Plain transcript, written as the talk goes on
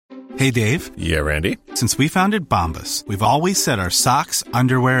Hey, Dave. Yeah, Randy. Since we founded Bombas, we've always said our socks,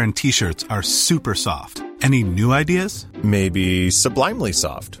 underwear, and T-shirts are super soft. Any new ideas? Maybe sublimely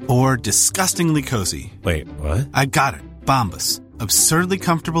soft. Or disgustingly cozy. Wait, what? I got it. Bombas. Absurdly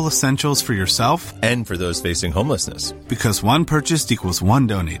comfortable essentials for yourself and for those facing homelessness. Because one purchased equals one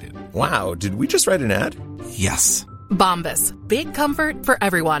donated. Wow, did we just write an ad? Yes. Bombas. Big comfort for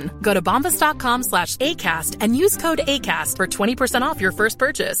everyone. Go to bombas.com/ACAST and use code ACAST for 20% off your first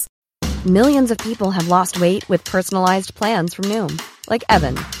purchase. Millions of people have lost weight with personalized plans from Noom. Like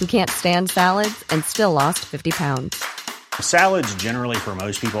Evan, who can't stand salads and still lost 50 pounds. Salads generally for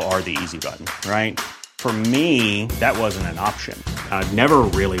most people are the easy button, right? For me, that wasn't an option. I never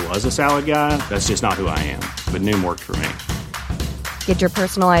really was a salad guy. That's just not who I am. But Noom worked for me. Get your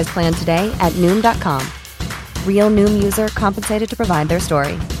personalized plan today at Noom.com. Real Noom user compensated to provide their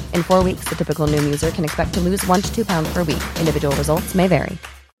story. In 4 weeks, the typical Noom user can expect to lose 1 to 2 pounds per week. Individual results may vary.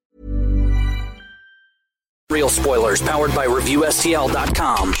 Real spoilers powered by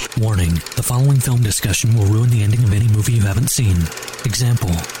ReviewSTL.com. Warning, the following film discussion will ruin the ending of any movie you haven't seen.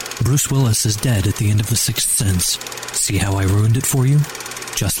 Example, Bruce Willis is dead at the end of The Sixth Sense. See how I ruined it for you?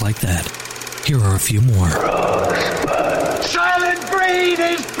 Just like that. Here are a few more. Silent breed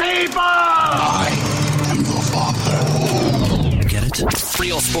is people! I am your father. Get it?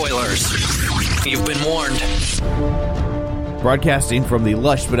 Real spoilers. You've been warned. Broadcasting from the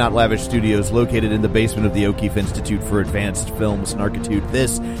lush but not lavish studios located in the basement of the O'Keefe Institute for Advanced Films and Architude,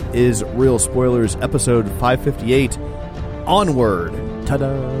 this is Real Spoilers, episode 558, Onward.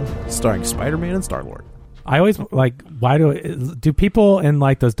 Ta-da! Starring Spider-Man and Star-Lord. I always, why do people in,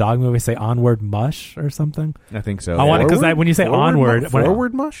 those dog movies say onward mush or something? I think so. I want it because when you say onward...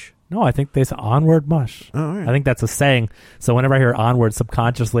 Forward mush? No, I think they say onward mush. Oh, all right. I think that's a saying. So whenever I hear onward,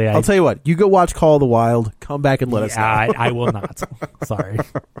 subconsciously, I'll tell you what. You go watch Call of the Wild. Come back and let us know. I will not. Sorry.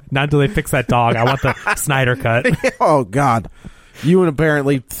 Not until they fix that dog. I want the Snyder cut. Oh, God. You and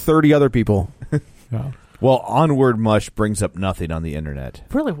apparently 30 other people. Yeah. Well, onward mush brings up nothing on the internet.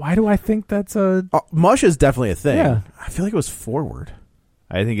 Really? Why do I think that's a... mush is definitely a thing. Yeah. I feel like it was forward.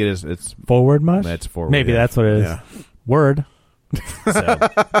 I think it is. It's forward mush? It's forward. Maybe that's what it is. Yeah. Word. So.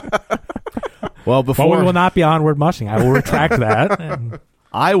 Well, we will not be onward mushing. I will retract that.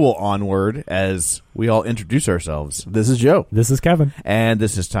 I will onward as we all introduce ourselves. This is Joe. This is Kevin. And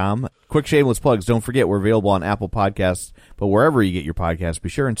this is Tom. Quick shameless plugs. Don't forget we're available on Apple Podcasts, but wherever you get your podcasts, be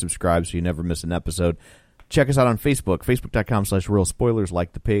sure and subscribe so you never miss an episode. Check us out on Facebook, facebook.com/Real Spoilers.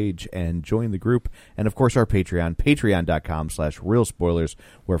 Like the page and join the group. And, of course, our Patreon, patreon.com/Real Spoilers,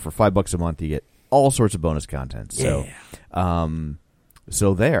 where for $5 a month you get all sorts of bonus content. So,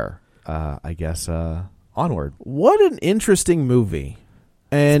 so there, I guess, onward. What an interesting movie.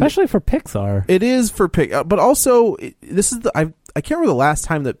 And especially for Pixar. It is for Pixar, but also this is I can't remember the last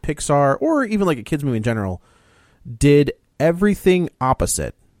time that Pixar or even like a kids movie in general did everything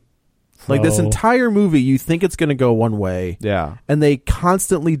opposite. Like this entire movie, you think it's going to go one way, yeah, and they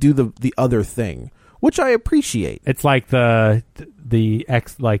constantly do the other thing, which I appreciate. It's like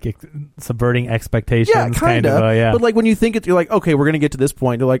subverting expectations, yeah, kind of. Yeah. But like when you think it, you're like, okay, we're going to get to this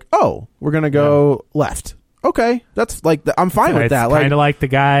point. You're like, oh, we're going to go left. Okay, that's like I'm fine with that. Kind of like the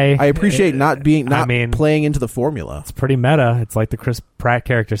guy. I appreciate not playing into the formula. It's pretty meta. It's like the Chris Pratt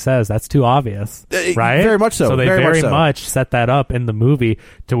character says. That's too obvious, right? Very much so. So they very much set that up in the movie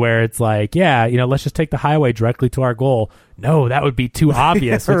to where it's like, let's just take the highway directly to our goal. No, that would be too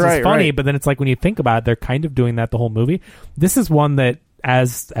obvious, which is funny. Right. But then it's like when you think about it, they're kind of doing that the whole movie. This is one that,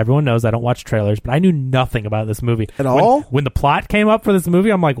 as everyone knows, I don't watch trailers, but I knew nothing about this movie at all. When the plot came up for this movie,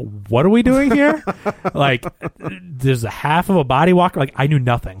 I'm like, what are we doing here? Like, there's a half of a body walker. Like, I knew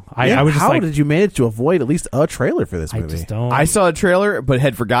nothing. I was just how did you manage to avoid at least a trailer for this movie? I just don't. I saw a trailer, but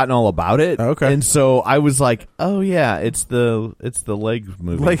had forgotten all about it. Okay, and so I was like, oh yeah, it's the leg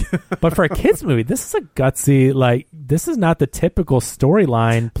movie. But for a kids movie, this is a gutsy. This is not the typical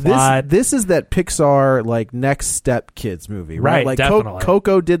storyline plot. This is that Pixar next step kids movie, right? Like definitely.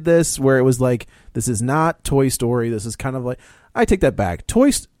 Coco did this, where it was like, this is not Toy Story. This is kind of like, I take that back.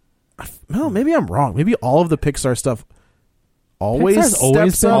 Well, maybe I'm wrong. Maybe all of the Pixar stuff always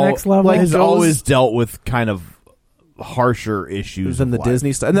steps up. Next level. Has always dealt with kind of harsher issues than the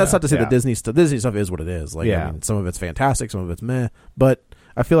Disney stuff. And that's not to say the Disney stuff. Disney stuff is what it is. Some of it's fantastic, some of it's meh. But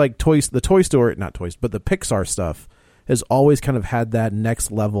I feel like the Toy Story, not toys, but the Pixar stuff has always kind of had that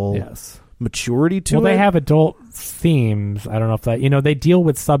next level maturity to it. Well, they have adult themes. I don't know if that, they deal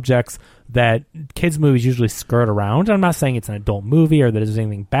with subjects that kids movies usually skirt around. I'm not saying it's an adult movie or that there's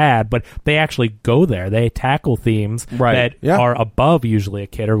anything bad, but they actually go there. They tackle themes that are above usually a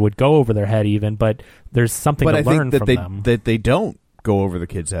kid or would go over their head even, but there's something to learn from them. That they don't go over the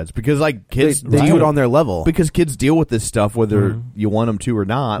kids' heads because like kids they do it on their level because kids deal with this stuff whether you want them to or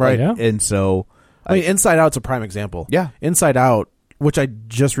not, right? And so I mean, Inside Out's a prime example. Yeah, Inside Out, which I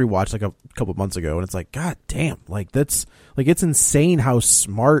just rewatched like a couple months ago, and it's like, God damn, like that's like it's insane how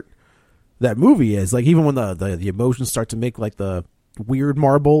smart that movie is. Like even when the emotions start to make like the weird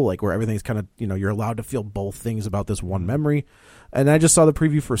marble, like where everything's kind of you're allowed to feel both things about this one memory. And I just saw the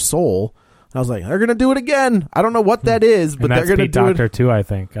preview for Soul. And I was like, they're gonna do it again. I don't know what that is, but they're gonna Pete do Docter it too. I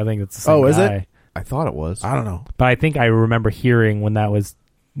think it's the same is guy. it? I thought it was. I don't know, but I think I remember hearing when that was.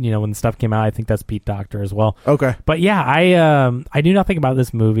 When the stuff came out, I think that's Pete Docter as well. Okay. But yeah, I knew nothing about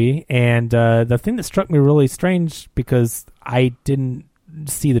this movie, and the thing that struck me really strange because I didn't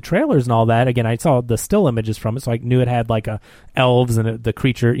see the trailers and all that. Again, I saw the still images from it, so I knew it had like elves and the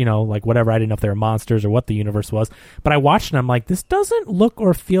creature, like whatever. I didn't know if they were monsters or what the universe was. But I watched it and I'm like, this doesn't look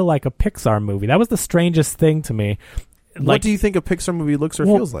or feel like a Pixar movie. That was the strangest thing to me. What do you think a Pixar movie looks or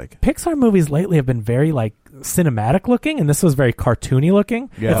feels like? Pixar movies lately have been very like cinematic looking, and this was very cartoony looking.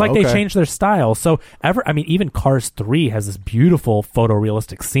 Yeah, it's like they changed their style. So even Cars 3 has this beautiful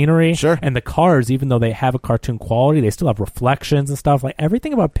photorealistic scenery. Sure. And the cars, even though they have a cartoon quality, they still have reflections and stuff. Like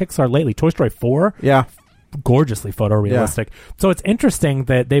everything about Pixar lately, Toy Story 4, gorgeously photorealistic. Yeah. So it's interesting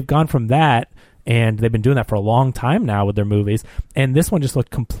that they've gone from that, and they've been doing that for a long time now with their movies. And this one just looked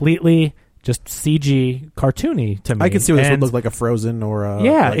completely just CG cartoony to me. I can see what this would look like a Frozen or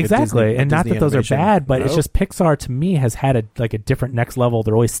like exactly. A Disney, and not that those animation. are bad, but it's just Pixar to me has had a different next level.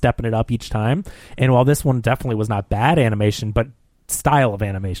 They're always stepping it up each time. And while this one definitely was not bad animation, but style of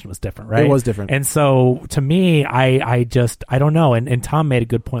animation was different, right? It was different. And so to me, I don't know. And Tom made a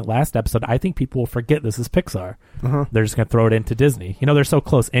good point last episode. I think people will forget this is Pixar. Uh-huh. They're just going to throw it into Disney. They're so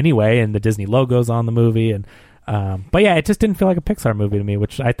close anyway, and the Disney logo's on the movie, and but yeah, it just didn't feel like a Pixar movie to me,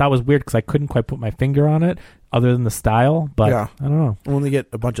 which I thought was weird because I couldn't quite put my finger on it other than the style. But I don't know. When they get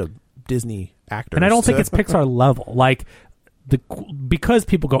a bunch of Disney actors. And I don't think it's Pixar level. Like because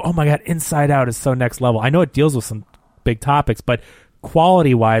people go, oh my God, Inside Out is so next level. I know it deals with some big topics, but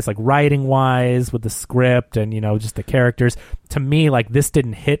quality wise, like writing wise with the script and, just the characters, to me, like this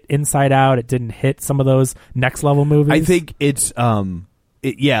didn't hit Inside Out. It didn't hit some of those next level movies. I think it's,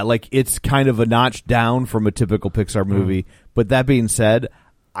 it's kind of a notch down from a typical Pixar movie. But that being said,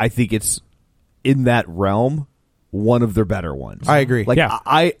 I think it's in that realm one of their better ones. I agree. Like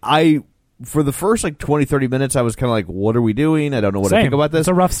I for the first 20, 30 minutes, I was kind of like, what are we doing? I don't know what to think about this. It's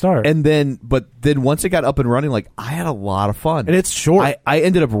a rough start. But then once it got up and running, I had a lot of fun. And it's short. I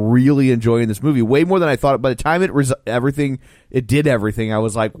ended up really enjoying this movie way more than I thought. By the time it did everything, I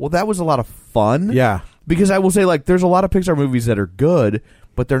was like, well, that was a lot of fun. Yeah. Because I will say, there's a lot of Pixar movies that are good,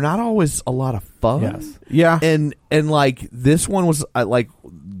 but they're not always a lot of fun. Yes. Yeah. And this one was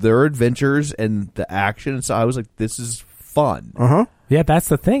their adventures and the action. So I was like, this is fun. Uh-huh. Yeah, that's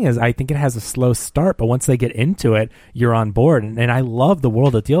the thing is I think it has a slow start, but once they get into it, you're on board. And I love the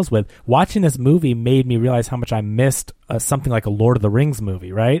world it deals with. Watching this movie made me realize how much I missed something like a Lord of the Rings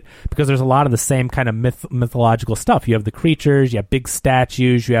movie, right? Because there's a lot of the same kind of mythological stuff. You have the creatures, you have big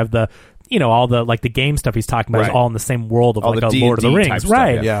statues, you have the all the the game stuff he's talking about is all in the same world of all a D&D Lord of the Rings,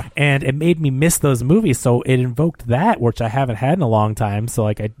 right? Stuff, yeah. And it made me miss those movies, so it invoked that, which I haven't had in a long time. So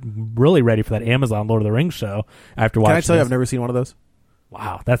I'm really ready for that Amazon Lord of the Rings show after watching. Can I tell you, I've never seen one of those.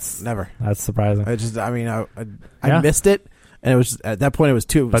 Wow, that's surprising. I missed it, and it was at that point it was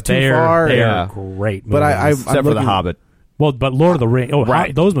too far. They are great movies. But except for The Hobbit. Well, but Lord of the Rings,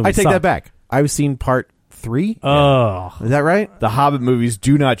 those movies. I take suck. that back. I've seen part 3. Oh, is that right? The Hobbit movies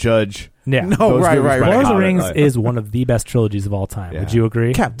do not judge. Yeah, no, right. Lord of the Rings is one of the best trilogies of all time. Would you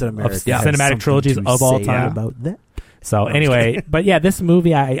agree? Captain America, cinematic trilogies of all time. About that. So anyway, but yeah, this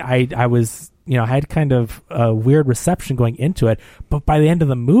movie, I was, I had kind of a weird reception going into it, but by the end of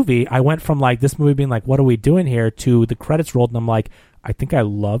the movie, I went from this movie being what are we doing here, to the credits rolled, and I'm like, I think I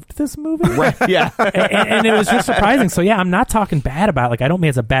loved this movie. Right, yeah. and it was just surprising. So yeah, I'm not talking bad about it. I don't mean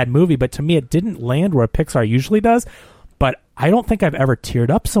it's a bad movie, but to me, it didn't land where Pixar usually does. But I don't think I've ever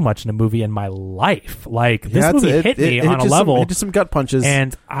teared up so much in a movie in my life. This movie hit me on a level. It did some gut punches.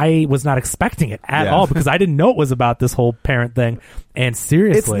 And I was not expecting it at all because I didn't know it was about this whole parent thing. And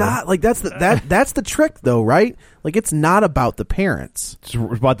seriously. It's not that's the trick though, right? It's not about the parents. It's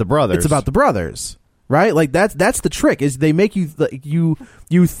about the brothers. It's about the brothers. Right? That's the trick, is they make you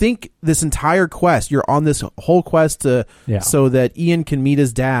you think this entire quest, you're on this whole quest so that Ian can meet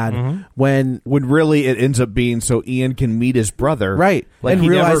his dad, when really it ends up being so Ian can meet his brother. Right. And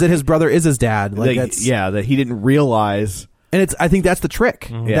realize that his brother is his dad. That he didn't realize. And I think that's the trick.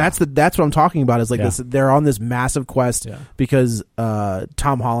 Yeah. That's what I'm talking about, is this, they're on this massive quest because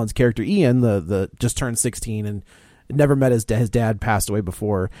Tom Holland's character Ian, the just turned 16 and never met his dad, passed away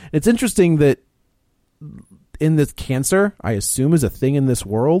before. It's interesting that in this cancer, I assume is a thing in this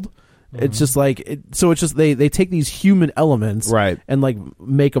world. It's just like it's just they take these human elements, right, and like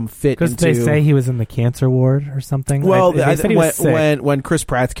make them fit. Because they say he was in the cancer ward or something. Well, they said he was sick. when Chris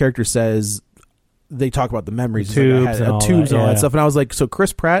Pratt's character says, they talk about the memories, tubes, and all that stuff, and I was like, so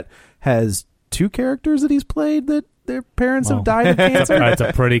Chris Pratt has 2 characters that he's played that their parents have died of cancer. It's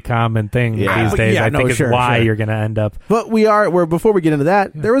a pretty common thing these days. I think it's why you're going to end up. But before we get into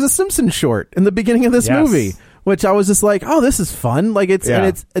that, there was a Simpsons short in the beginning of this movie, which I was just like, oh, this is fun. Like it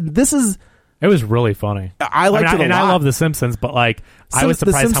was really funny. I liked it a lot. And I love The Simpsons, but like I was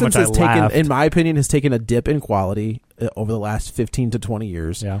surprised how much I laughed. In my opinion, has taken a dip in quality over the last 15 to 20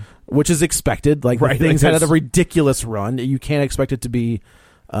 years, which is expected. Like things had a ridiculous run. You can't expect it to be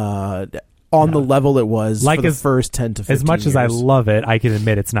on the level it was like for the first 10 to 15 As much years. as I love it, I can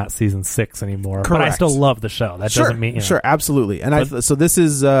admit it's not season 6 anymore. Correct. But I still love the show. That doesn't mean... Sure, absolutely. And so this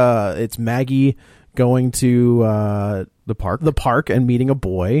is... it's Maggie going to the park and meeting a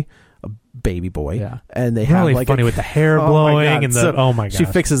boy, a baby boy, and they have like funny with the hair blowing and the oh my god, she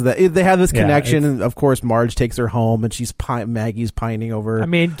fixes that. They have this connection, and of course Marge takes her home, and Maggie's pining over. I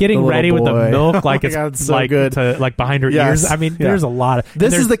mean, getting ready boy. With the milk like it's so like good. To, like behind her ears. I mean, there's a lot of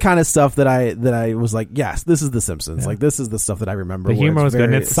this is the kind of stuff that I was like, yes, this is The Simpsons. Like this is the stuff that I remember. The humor was good,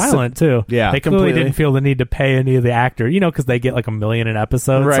 and it's silent too. Yeah, they clearly didn't feel the need to pay any of the actor, because they get like $1 million an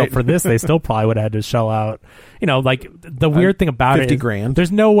episode. Right. So for this, they still probably would have had to shell out. Like the weird thing about it is $50,000.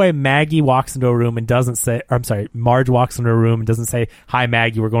 There's no way Maggie walks into a room and doesn't say, or I'm sorry, Marge walks into a room and doesn't say, "Hi,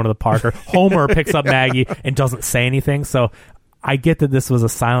 Maggie, we're going to the park," or Homer picks up Maggie and doesn't say anything. So I get that this was a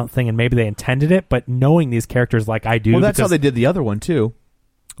silent thing and maybe they intended it, but knowing these characters like I do, well, that's how they did the other one too.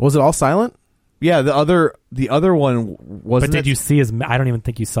 Was it all silent? Yeah, the other one wasn't. But did you see I don't even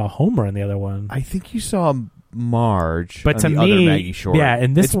think you saw Homer in the other one. I think you saw Marge, but to the me, other Maggie short. Yeah,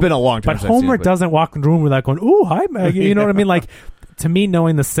 and this it's been a long time. But Homer doesn't walk in the room without going, "Ooh, hi, Maggie." You know what I mean? Like, to me,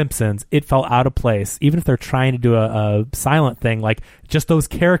 knowing The Simpsons, it felt out of place. Even if they're trying to do a silent thing, like just those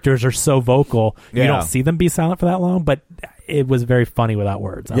characters are so vocal, you don't see them be silent for that long. But it was very funny without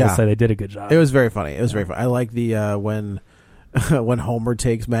words. I would say they did a good job. It was very funny. It was very funny. I like the when Homer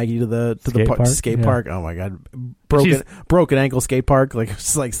takes Maggie to the skate park. Oh my god, broken ankle skate park. Like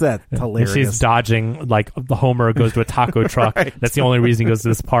it's like that. It's hilarious. And she's dodging like the Homer goes to a taco truck. Right. That's the only reason he goes to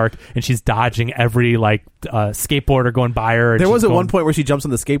this park, and she's dodging every like skateboarder going by her. There was at one point where she jumps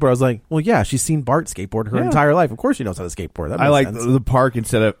on the skateboard. I was like, well, yeah, she's seen Bart skateboard her entire life. Of course, she knows how to skateboard. That I like sense. the park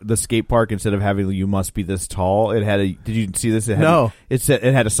instead of the skate park. Instead of having "You must be this tall," it had a. Did you see this? It had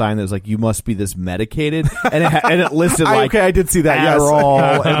it had a sign that was like "You must be this medicated," and it listed like I did see that.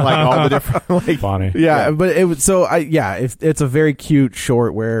 Adderall and like all the different like funny. Yeah, but it was so. It's a very cute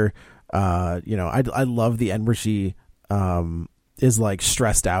short where I love the end where she is like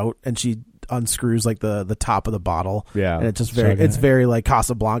stressed out and she unscrews like the top of the bottle. Yeah, and it's just very like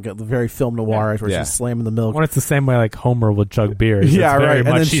Casablanca, very film noir where she's slamming the milk. Well, it's the same way like Homer will chug beer. Yeah, it's very right.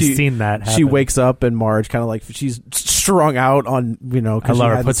 Much And then she's seen that happen. She wakes up and Marge kind of like she's strung out on I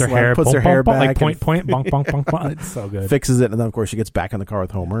love her. Puts her hair back, like point, bonk, bonk, bonk. It's so good. Fixes it, and then of course she gets back in the car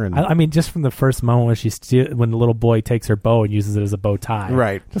with Homer. And I mean, just from the first moment when the little boy takes her bow and uses it as a bow tie,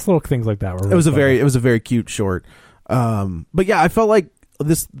 right? Just little things like that. It was a very cute short. But yeah, I felt like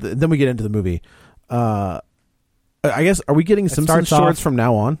this. Then we get into the movie. I guess are we getting Simpsons shorts from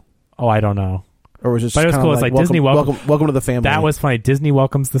now on? Oh, I don't know. Or was it just but it was cool. It's like welcome, Disney welcome to the family. That was funny. Disney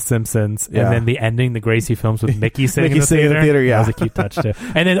welcomes the Simpsons, and then the ending, the Gracie films with Mickey sitting in the theater. Yeah, that was a cute touch too.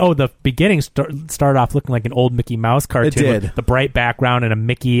 And then the beginning started off looking like an old Mickey Mouse cartoon. It did. With the bright background and a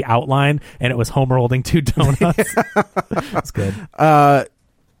Mickey outline, and it was Homer holding 2 donuts. That's good.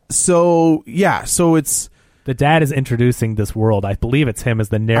 So it's the dad is introducing this world. I believe it's him as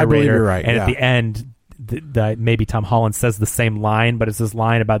the narrator. I believe you're right. And at the end, maybe Tom Holland says the same line, but it's this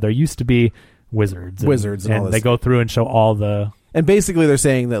line about there used to be wizards and all this. They go through and show all the, and basically they're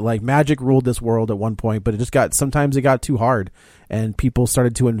saying that like magic ruled this world at one point, but sometimes it got too hard and people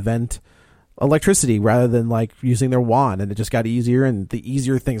started to invent electricity rather than like using their wand, and it just got easier, and the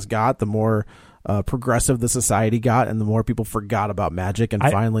easier things got, the more progressive the society got, and the more people forgot about magic, and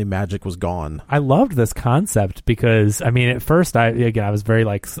finally magic was gone. I loved this concept because, I mean, at first I was very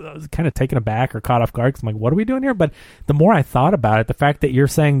like kind of taken aback or caught off guard because I'm like, what are we doing here? But the more I thought about it, the fact that you're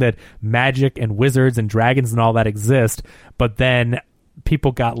saying that magic and wizards and dragons and all that exist, but then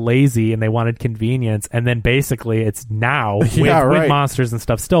people got lazy and they wanted convenience, and then basically it's now with monsters and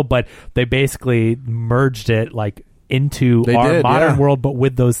stuff still, but they basically merged it like into our modern world, but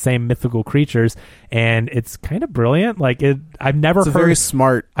with those same mythical creatures. And it's kind of brilliant. Like I've never heard very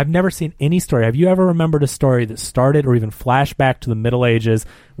smart. I've never seen any story. Have you ever remembered a story that started or even flashed back to the Middle Ages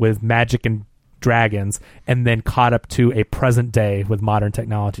with magic and dragons and then caught up to a present day with modern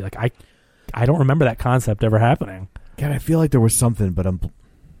technology? Like I don't remember that concept ever happening. God, I feel like there was something, but I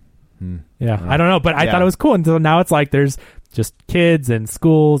don't know, but I thought it was cool until now. It's like there's just kids and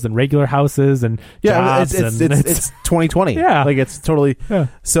schools and regular houses and jobs. It's 2020. Yeah, like it's totally. Yeah.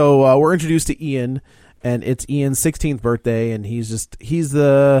 So we're introduced to Ian, and it's Ian's 16th birthday, and he's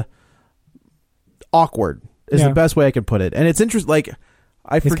the awkward is the best way I can put it. And it's interesting. Like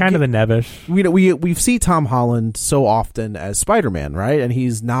he's kind of the Nevish. We see Tom Holland so often as Spider-Man, right? And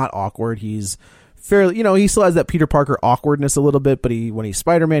he's not awkward. He's fairly, he still has that Peter Parker awkwardness a little bit, but when he's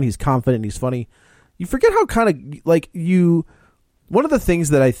Spider-Man, he's confident, he's funny. You forget how kind of one of the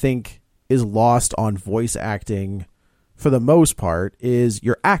things that I think is lost on voice acting for the most part is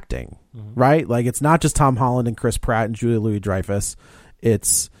your acting, right? Like it's not just Tom Holland and Chris Pratt and Julia Louis-Dreyfus.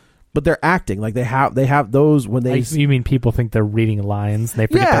 But they're acting like they have those when they. You mean people think they're reading lines? And they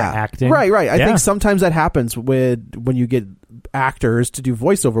forget they're acting, right? I think sometimes that happens when you get actors to do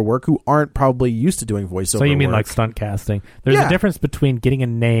voiceover work who aren't probably used to doing voiceover. So you mean work. like stunt casting? There's a difference between getting a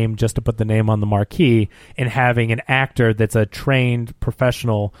name just to put the name on the marquee and having an actor that's a trained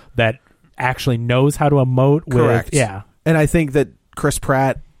professional that actually knows how to emote. Correct. And I think that Chris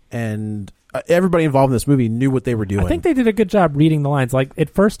Pratt and everybody involved in this movie knew what they were doing. I think they did a good job reading the lines. Like at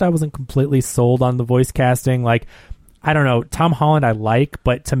first I wasn't completely sold on the voice casting. Like I don't know, Tom Holland I like,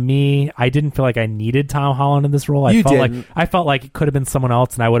 but to me I didn't feel like I needed Tom Holland in this role. I felt like it could have been someone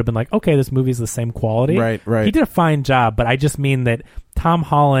else and I would have been like, okay, this movie's the same quality. Right. He did a fine job, but I just mean that Tom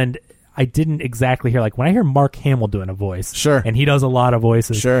Holland, I didn't exactly hear, like when I hear Mark Hamill doing a voice, sure, and he does a lot of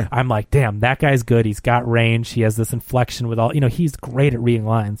voices, sure, I'm like, damn, that guy's good. He's got range. He has this inflection with all, he's great at reading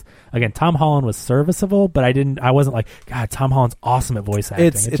lines. Again, Tom Holland was serviceable, but I wasn't like, God, Tom Holland's awesome at voice acting.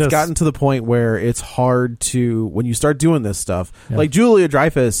 It's gotten to the point where it's hard to, when you start doing this stuff, like Julia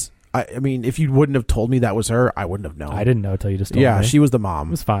Dreyfus. I mean, if you wouldn't have told me that was her, I wouldn't have known. I didn't know until you just told me. Yeah, she was the mom.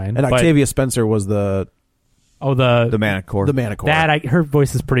 It was fine. And Octavia Spencer was the Manticore. The Manticore. Her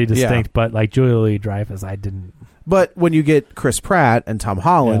voice is pretty distinct, but like Julia Louis-Dreyfus, I didn't. But when you get Chris Pratt and Tom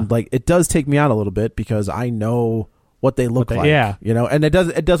Holland, like it does take me out a little bit because I know what they look like. Yeah. And it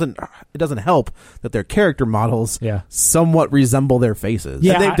doesn't help that their character models somewhat resemble their faces.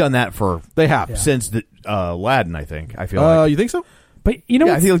 Yeah, and they've done that since the Aladdin, I think. I feel like. You think so? But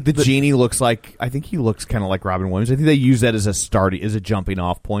I feel like the genie looks like. I think he looks kind of like Robin Williams. I think they use that as a jumping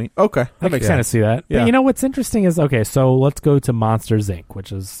off point. Okay, that makes sense. I kind of see that. Yeah. But what's interesting is so let's go to Monsters Inc.,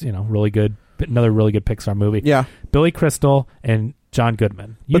 which is really good, another really good Pixar movie. Yeah, Billy Crystal and John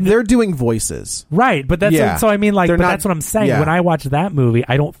Goodman. But they're doing voices, right? But that's so I mean, like, but that's what I'm saying. Yeah. When I watch that movie,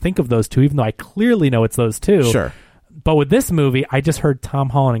 I don't think of those two, even though I clearly know it's those two. Sure. But with this movie, I just heard Tom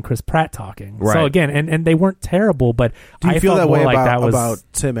Holland and Chris Pratt talking. Right. So again, and they weren't terrible, but do you feel felt that way like about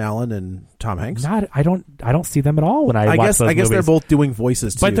Tim Allen and Tom Hanks? I don't see them at all when I watch those movies. I guess they're both doing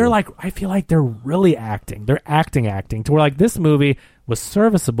voices too. But they're like, I feel like they're really acting. They're acting to where like this movie was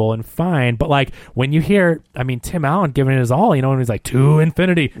serviceable and fine, but like when you hear, I mean, Tim Allen giving it his all, and he's like to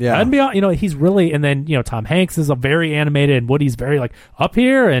infinity, and beyond, he's really, and then Tom Hanks is a very animated, and Woody's very like up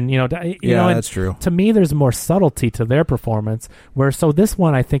here, and that's true. To me, there's more subtlety to their performance. So this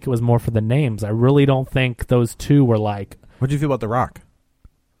one, I think it was more for the names. I really don't think those two were like. What do you feel about The Rock?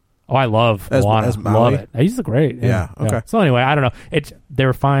 Oh, I love Moana. Love it. He's great. Yeah. Okay. So anyway, I don't know. They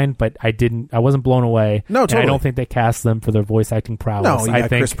were fine, but I wasn't blown away. No, totally. And I don't think they cast them for their voice acting prowess. No, you got I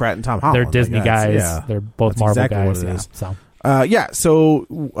think Chris Pratt and Tom Holland. They're Disney guys. Yeah. They're both That's Marvel exactly guys. What it is. So.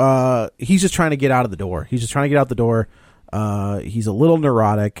 So he's just trying to get out of the door. He's a little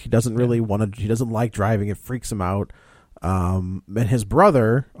neurotic. He doesn't really want to. He doesn't like driving. It freaks him out. And his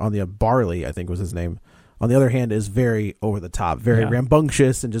brother Barley, I think was his name. On the other hand, is very over the top, very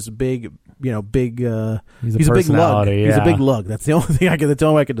rambunctious, and just big. He's a big lug. Yeah. He's a big lug. That's the only thing that's the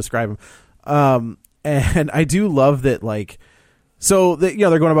only way I can describe him. And I do love that. Like, so they're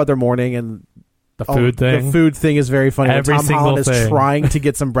going about their morning, and the food thing. The food thing is very funny. Tom Holland is trying to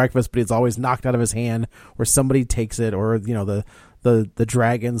get some breakfast, but it's always knocked out of his hand, or somebody takes it, or the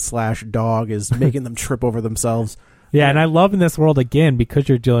dragon / dog is making them trip over themselves. Yeah, and I love in this world again because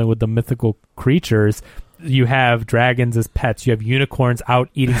you're dealing with the mythical creatures. You have dragons as pets. You have unicorns out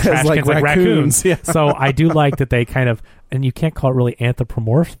eating trash cans like raccoons. Yeah. So I do like that they kind of and you can't call it really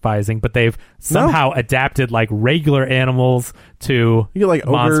anthropomorphizing, but they've somehow adapted like regular animals to you get like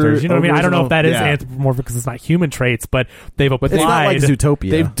monsters. You know what I mean? I don't know if that is Yeah. anthropomorphic because it's not human traits, but they've applied. It's not like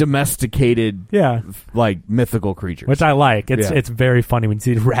Zootopia. They've domesticated, like mythical creatures, which I like. It's very funny when you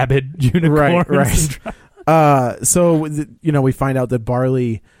see rabid unicorns. Right. So we find out that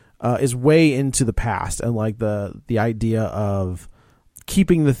Barley is way into the past, and like the idea of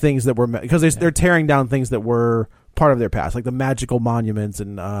keeping the things that were because they're tearing down things that were part of their past, like the magical monuments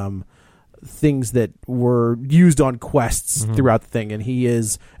and things that were used on quests throughout the thing. And he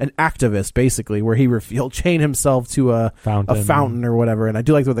is an activist, basically, where he'll chain himself to a fountain or whatever. And I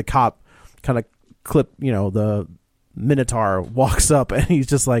do like where the cop kind of the Minotaur walks up and he's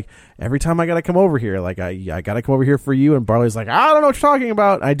just like, every time I gotta come over here, like I gotta come over here for you. And Barley's like, I don't know what you're talking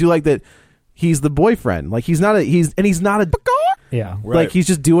about. I do like that he's the boyfriend. Like he's not a yeah, like he's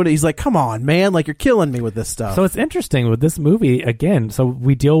just doing it. He's like, come on, man, like you're killing me with this stuff. So it's interesting with this movie again. So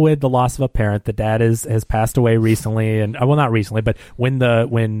we deal with the loss of a parent. The dad has passed away recently, and well, not recently, but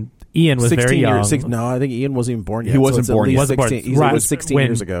when Ian was very young. No, I think Ian wasn't even born yet. He wasn't born yet. He was 16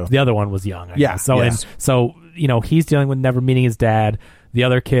 years ago. The other one was young. I guess. So yes. So he's dealing with never meeting his dad. The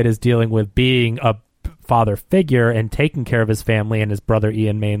other kid is dealing with being a father figure and taking care of his family and his brother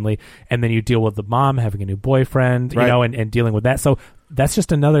Ian mainly, and then you deal with the mom having a new boyfriend, and dealing with that. So that's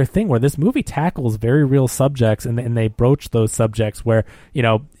just another thing where this movie tackles very real subjects, and they broach those subjects where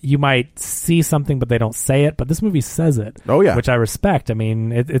you might see something but they don't say it, but this movie says it. Oh yeah, which I respect. I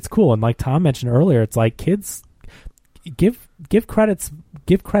mean, it's cool, and like Tom mentioned earlier, it's like kids give credit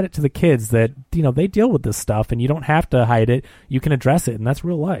to the kids that they deal with this stuff, and you don't have to hide it. You can address it, and that's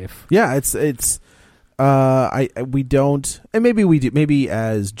real life. Yeah, it's. We don't, and maybe we do. Maybe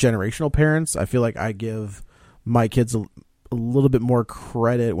as generational parents, I feel like I give my kids a little bit more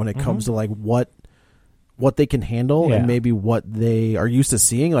credit when it comes to like what they can handle and maybe what they are used to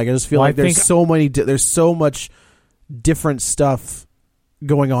seeing. Like I just feel like there's so much different stuff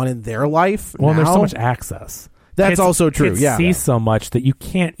going on in their life. Well, there's so much access. That's also true. Kids see so much that you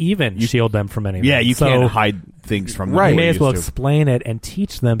can't even shield them from anything. Yeah, you can't hide things from them. Right. You may as well explain it and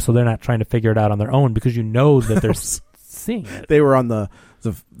teach them so they're not trying to figure it out on their own because you know that they're seeing it. They were on the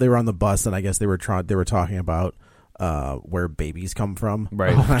bus, and I guess they were talking about where babies come from.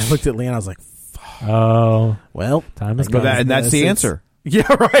 Right. I looked at Leanne, I was like, fuck. Oh, well, time is gone. And that's the answer.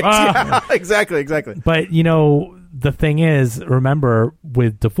 Yeah, right. Yeah, exactly. But the thing is, remember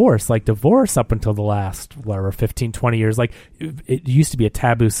with divorce up until the last 15, 20 years, like it used to be a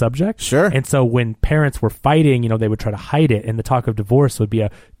taboo subject. Sure. And so when parents were fighting, they would try to hide it, and the talk of divorce would be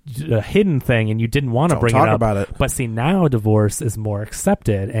a hidden thing, and you didn't want to bring it up. About it. But see, now divorce is more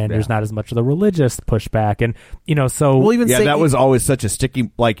accepted, and there's not as much of the religious pushback, and so that was always such a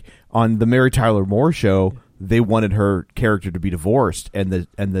sticky, like on the Mary Tyler Moore show. They wanted her character to be divorced, and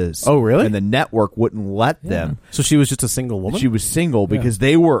the oh really? And the network wouldn't let them. So she was just a single woman. She was single because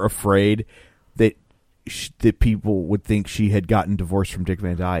they were afraid that that people would think she had gotten divorced from Dick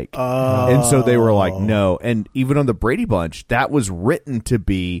Van Dyke, and so they were like, no. And even on the Brady Bunch, that was written to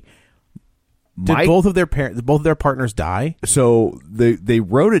be. Did both of their partners die? So they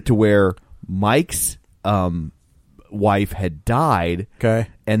wrote it to where Mike's wife had died,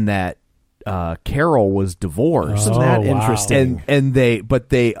 and that. Carol was divorced. Isn't that interesting? And the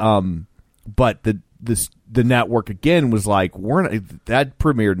network again was like, that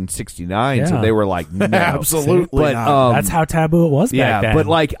premiered in '69, so they were like, no, absolutely. But that's how taboo it was back then. But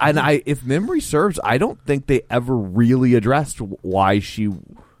like, if memory serves, I don't think they ever really addressed why she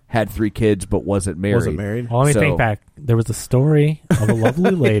had 3 kids but wasn't married. Well, let me think back. There was a story of a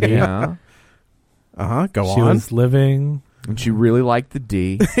lovely lady. Go on. She was living. And she really liked the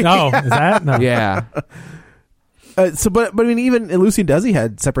D. Oh, is that? No. Yeah. But I mean, even Lucy and Desi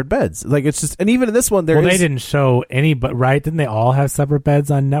had separate beds. Like it's just, and even in this one, they didn't show any, but right? Didn't they all have separate beds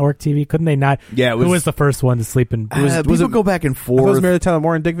on network TV? Couldn't they not? Yeah. Who was the first one to sleep in? People go back and forth. It was Mary Tyler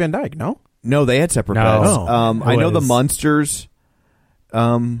Moore and Dick Van Dyke. No, they had separate beds. I know the Munsters.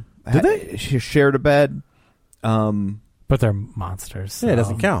 Did they shared a bed? But they're monsters. So. Yeah, it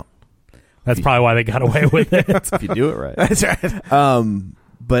doesn't count. That's probably why they got away with it. If you do it right. That's right.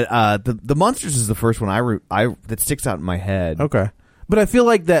 But the Monsters is the first one I that sticks out in my head. Okay. But I feel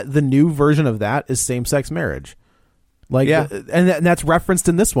like that the new version of that is same-sex marriage. Like, and that's referenced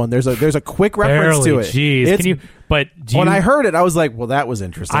in this one. There's a quick reference to it. Jeez. When I heard it, I was like, well, that was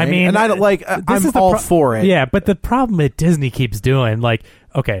interesting. I mean, and I don't like, I'm all for it. Yeah, but the problem that Disney keeps doing, like,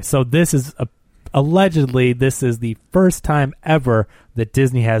 okay, so this is allegedly, this is the first time ever that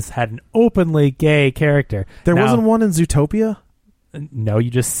Disney has had an openly gay character. There wasn't one in Zootopia? No, you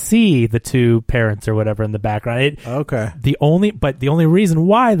just see the two parents or whatever in the background. Okay. The only reason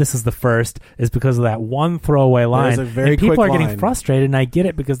why this is the first is because of that one throwaway line. There's a very and people quick are getting line. frustrated, and I get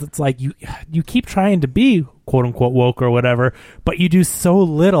it, because it's like you keep trying to be quote unquote woke or whatever, but you do so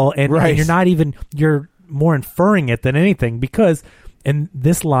little, and you're more inferring it than anything, because and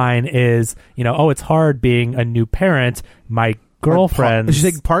this line is, it's hard being a new parent. My girlfriend. Did she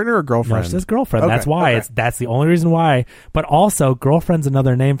say partner or girlfriend? No, she says girlfriend. Okay, That's why. okay. That's the only reason why. But also, girlfriend's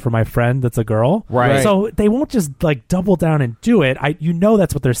another name for my friend that's a girl. Right. So they won't just like double down and do it.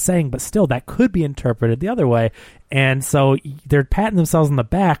 That's what they're saying, but still, that could be interpreted the other way. And so they're patting themselves on the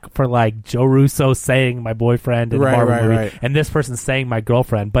back for like Joe Russo saying my boyfriend in a Marvel movie, and this person saying my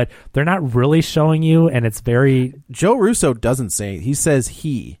girlfriend, but they're not really showing you, and it's very. Joe Russo doesn't say it. He says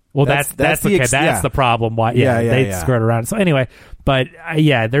he. Well, that's okay. That's the problem. Why? They skirt around. So anyway, but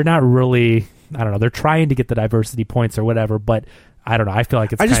they're not really. I don't know. They're trying to get the diversity points or whatever, but I don't know. I feel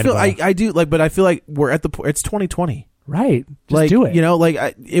like it's. I do like, but I feel like we're at the. It's 2020. Right. Just do it.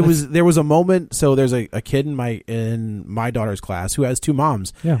 There was a moment. So there's a kid in my daughter's class who has two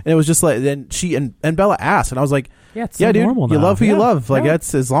moms. Yeah. And it was just like, then she and Bella asked, and I was like, it's so dude, normal you now. love who you love. Like Yeah.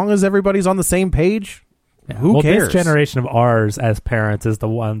 that's as long as everybody's on the same page. Yeah. Who cares? This generation of ours as parents is the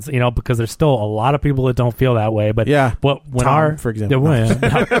ones, because there's still a lot of people that don't feel that way. But when Tom, for example.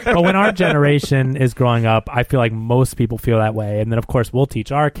 But when our generation is growing up, I feel like most people feel that way. And then, of course, we'll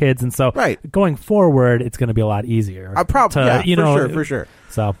teach our kids. And so going forward, it's going to be a lot easier. For sure.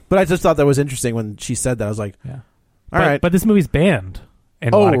 So, but I just thought that was interesting when she said that. I was like, all right. But this movie's banned.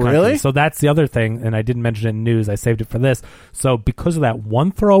 In a lot of countries. Really? So that's the other thing, and I didn't mention it in news. I saved it for this. So because of that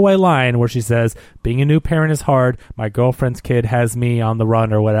one throwaway line where she says, being a new parent is hard, my girlfriend's kid has me on the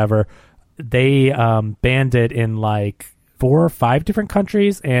run or whatever, they banned it in like 4 or 5 different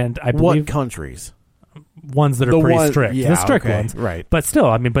countries, and I believe... What countries? Ones that are pretty strict. Yeah, the strict okay, ones. Right. But still,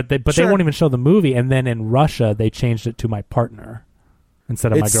 I mean, they won't even show the movie, and then in Russia, they changed it to my partner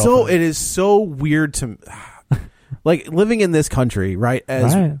instead of my girlfriend. It is so weird to... Like, living in this country, right,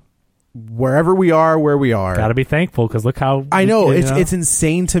 wherever we are, where we are. Got to be thankful, because look how... I know, it's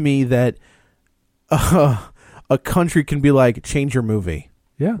insane to me that a country can be like, change your movie.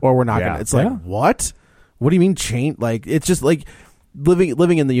 Yeah. Or we're not going to... It's like, what? What do you mean change? Like, it's just like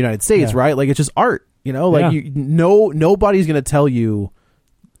living in the United States, right? Like, it's just art, Like, nobody's going to tell you,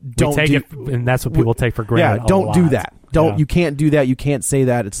 don't take it, and that's what people take for granted. Yeah, don't do that. You can't do that. You can't say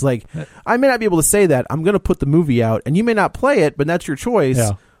that. It's like, I may not be able to say that. I'm going to put the movie out, and you may not play it, but that's your choice.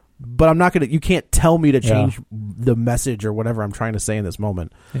 Yeah. But I'm not going to, you can't tell me to change the message or whatever I'm trying to say in this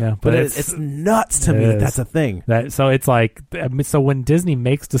moment. Yeah. But it's nuts to me that that's a thing. So it's like, so when Disney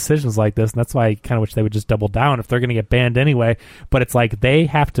makes decisions like this, and that's why I kind of wish they would just double down if they're going to get banned anyway, but it's like they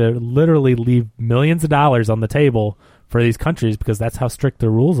have to literally leave millions of dollars on the table for these countries because that's how strict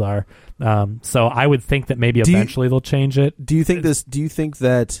their rules are. So I would think that maybe eventually they'll change it. Do you think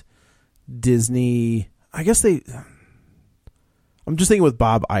that Disney, I guess I'm just thinking with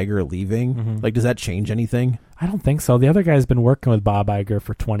Bob Iger leaving, like, does that change anything? I don't think so. The other guy's been working with Bob Iger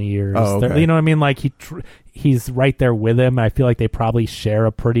for 20 years. Oh, okay. You know what I mean? Like he's right there with him. I feel like they probably share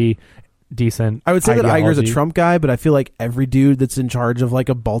a pretty decent I would say ideology. that Iger's a Trump guy, but I feel like every dude that's in charge of like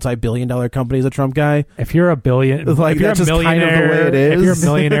a multi-billion-dollar company is a Trump guy. If you're a millionaire, kind of the way it is. If you're a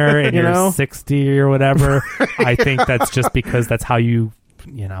millionaire and you're 60 or whatever, Right. I think that's just because that's how you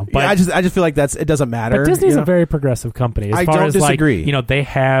know. But I just feel like it doesn't matter. But Disney's a very progressive company. I don't disagree. Like, they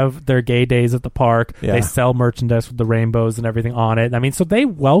have their gay days at the park. Yeah. They sell merchandise with the rainbows and everything on it. I mean, so they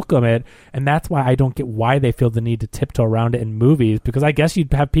welcome it, and that's why I don't get why they feel the need to tiptoe around it in movies, because I guess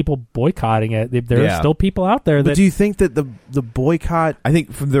you'd have people boycotting it. There are still people out there that... But do you think that the boycott... I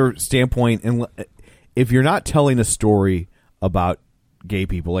think from their standpoint, and if you're not telling a story about gay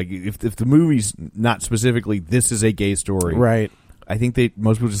people, like if the movie's not specifically, this is a gay story... Right. I think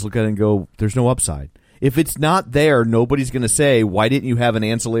most people just look at it and go, there's no upside. If it's not there, nobody's going to say, why didn't you have an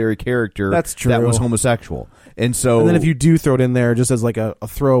ancillary character That's true. that was homosexual? And then if you do throw it in there just as like a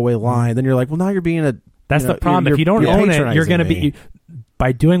throwaway line, then you're like, well, now you're being a... That's the problem. If you don't own it, you're going to be...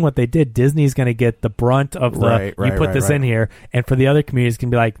 By doing what they did, Disney's going to get the brunt of the, you put this in here, and for the other communities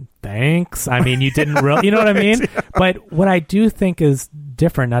can be like, thanks. I mean, you didn't really... You know what I mean? But what I do think is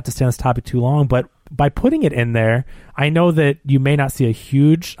different, not to stay on this topic too long, but by putting it in there, I know that you may not see a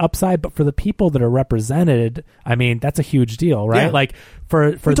huge upside, but for the people that are represented, I mean, that's a huge deal, right? Yeah. Like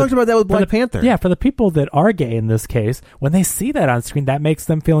we talked about that with Black Panther. Yeah, for the people that are gay in this case, when they see that on screen, that makes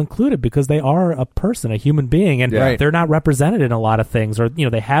them feel included because they are a person, a human being, and they're not represented in a lot of things, or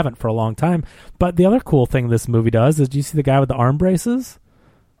they haven't for a long time. But the other cool thing this movie does is, do you see the guy with the arm braces?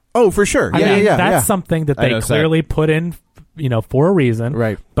 Oh, for sure. That's something that they clearly put in for a reason.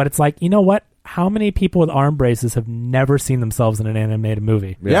 Right. But it's like, you know what? How many people with arm braces have never seen themselves in an animated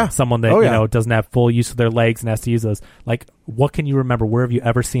movie? Yeah. Someone that, doesn't have full use of their legs and has to use those. Like, what can you remember? Where have you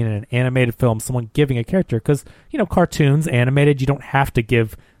ever seen in an animated film someone giving a character? Because, cartoons, animated, you don't have to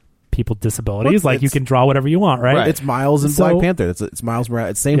give people disabilities. Like, you can draw whatever you want, right? It's Miles and Black Panther. It's Miles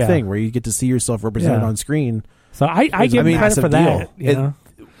Morales. It's the same thing where you get to see yourself represented on screen. So I give credit for that.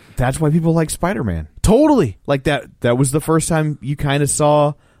 That's why people like Spider-Man. Totally. Like that was the first time you kind of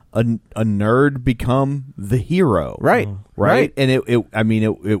saw a nerd become the hero, right? And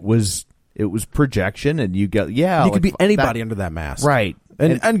it was projection, and you got you could be anybody under that mask, right?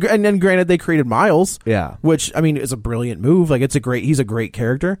 And granted, they created Miles, which is a brilliant move. Like he's a great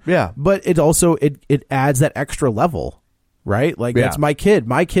character, But it also it adds that extra level, right? Like that's my kid.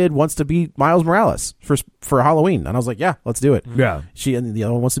 My kid wants to be Miles Morales for Halloween, and I was like, yeah, let's do it. Yeah, and the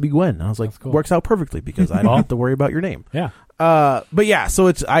other one wants to be Gwen, and I was like, cool. Works out perfectly because I don't have to worry about your name. Yeah. But yeah, so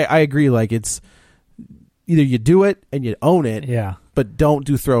it's I agree. Like it's either you do it and you own it, but don't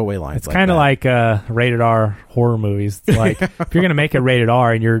do throwaway lines. It's kind of like rated R horror movies. Like if you're gonna make it rated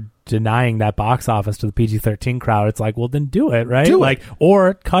R and you're denying that box office to the PG-13 crowd, it's like, well, then do it, right?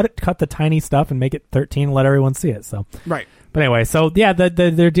 Or cut the tiny stuff and make it 13 and let everyone see it. So right. But anyway, so yeah,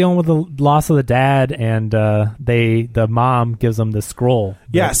 they're dealing with the loss of the dad, and the mom gives them the scroll.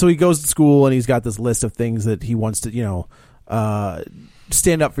 Yeah, so he goes to school and he's got this list of things that he wants to,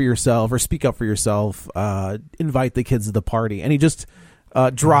 stand up for yourself or speak up for yourself, invite the kids to the party, and he just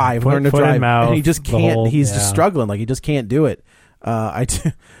learn to drive, and he just can't. He's just struggling, like he just can't do it. I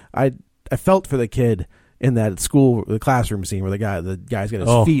felt for the kid in that the classroom scene where the guy's got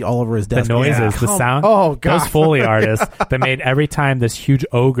his feet all over his desk. The noises, the sound. Oh, God. Those Foley artists that made every time this huge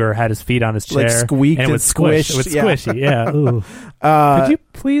ogre had his feet on his chair. Like squeaked and it would squish. It would squishy, yeah. Ooh. Could you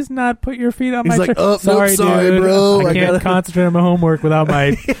please not put your feet on my chair? Sorry, dude. bro. I can't concentrate on my homework without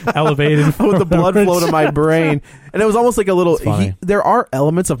my elevated with the blood flow to my brain. And it was almost like a little... there are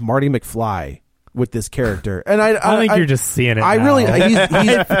elements of Marty McFly with this character. And I think you're just seeing it I now. really...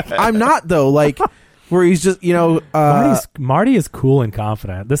 I'm not, though. Like... Where he's just, Marty is cool and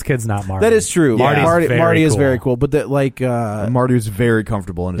confident. This kid's not Marty. That is true. Yeah. Marty is very cool, but Marty was very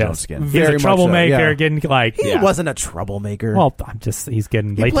comfortable in his own skin. He's a troublemaker, getting He wasn't a troublemaker. Well, he's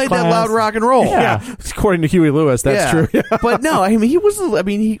getting late. He played to class. that loud rock and roll. Yeah. According to Huey Lewis, that's true. But no, he was.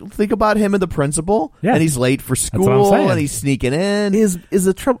 Think about him and the principal, and he's late for school, and he's sneaking in. Is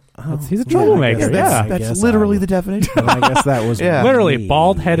a trouble? He's a troublemaker. That's literally the definition. I guess that was literally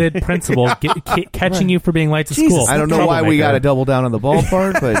bald-headed principal catching you for being late to school. I don't know why we got to double down on the ball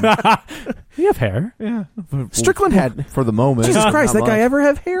part, but you have hair. Yeah, Strickland had for the moment. Jesus Christ, that guy ever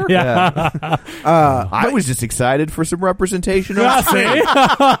have hair? Yeah. I was just excited for some representation on screen.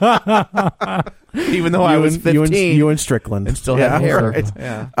 Even though I was 15, you and Strickland, and still had hair. Right.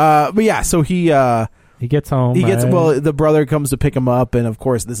 Yeah. But yeah, so he gets home. The brother comes to pick him up, and of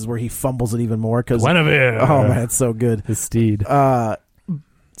course, this is where he fumbles it even more because Guinevere. Oh man, it's so good. His steed.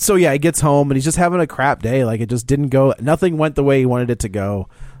 So yeah, he gets home and he's just having a crap day. Like it just didn't go. Nothing went the way he wanted it to go.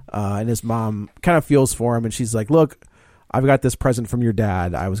 And his mom kind of feels for him, and she's like, "Look, I've got this present from your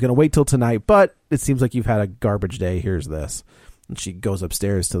dad. I was going to wait till tonight, but it seems like you've had a garbage day. Here's this." And she goes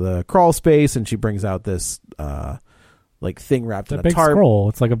upstairs to the crawl space, and she brings out this thing wrapped in a big tarp. Scroll.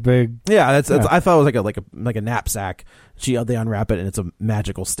 It's like a big. Yeah, that's I thought it was like a knapsack. They unwrap it, and it's a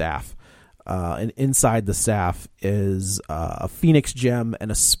magical staff. And inside the staff is a phoenix gem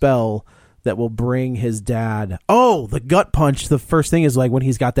and a spell that will bring his dad. Oh, the gut punch. The first thing is like when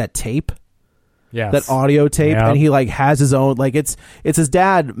he's got that tape. Yes. That audio tape, and he has his own, it's his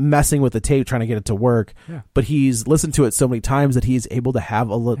dad messing with the tape trying to get it to work, but he's listened to it so many times that he's able to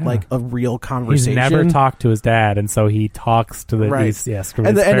have a real conversation. He's never talked to his dad, and so he talks to these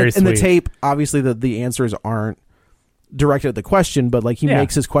and the tape, obviously the answers aren't directed at the question, but he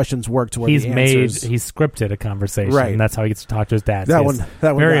makes his questions work to where he's scripted a conversation, and that's how he gets to talk to his dad. That one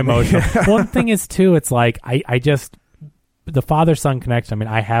very emotional. One thing is too, it's like I just the father-son connection. I mean,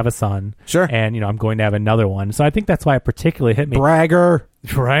 I have a son, sure, and I'm going to have another one, so I think that's why it particularly hit me. Bragger,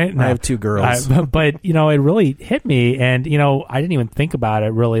 right? No. I have two girls, but it really hit me, and I didn't even think about it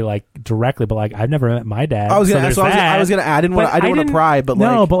really directly, but I've never met my dad. I was going to add in. I didn't want to pry, but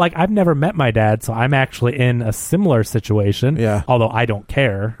I've never met my dad, so I'm actually in a similar situation. Yeah, although I don't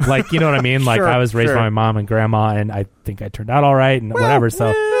care. You know what I mean? Sure, I was raised by my mom and grandma, and I think I turned out all right, and whatever.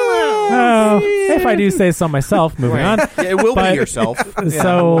 So. If I do say so myself, moving on. Yeah, it will be yourself.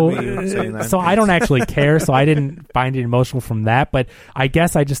 So I don't actually care, so I didn't find it emotional from that. But I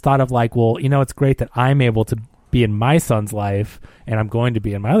guess I just thought of it's great that I'm able to be in my son's life, and I'm going to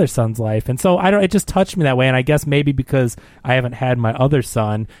be in my other son's life. And so it just touched me that way. And I guess maybe because I haven't had my other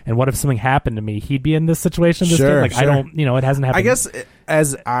son, and what if something happened to me? He'd be in this situation. I don't, it hasn't happened. I guess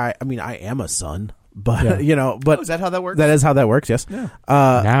I am a son. But but is that how that works? That is how that works. Yes. Yeah.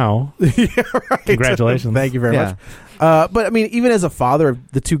 Now, yeah, right. Congratulations. Thank you very much. But I mean, even as a father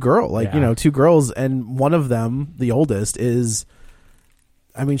of the two girls, two girls, and one of them, the oldest, is,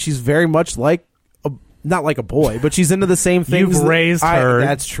 I mean, she's very much like. Not like a boy, but she's into the same things. You've raised her.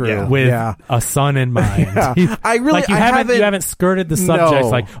 That's true. With a son in mind. I really, you haven't skirted the subject.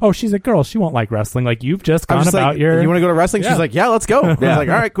 Like, oh, she's a girl. She won't like wrestling. Like, you've just gone about you want to go to wrestling? She's like, yeah, let's go. I was like,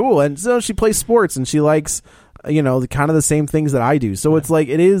 all right, cool. And so she plays sports and she likes, the kind of the same things that I do. So it's like,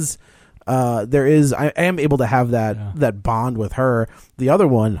 it is, I am able to have that bond with her. The other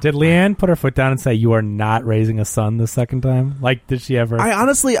one, did Leanne put her foot down and say, you are not raising a son the second time? Like, did she ever? I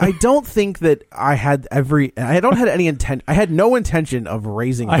honestly, I don't think that I had any intent. I had no intention of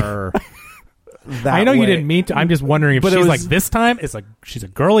raising her. I know you didn't mean to. I'm just wondering if she's like, this time it's like she's a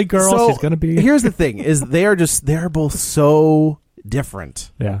girly girl. So she's gonna be. Here's the thing: is they're both so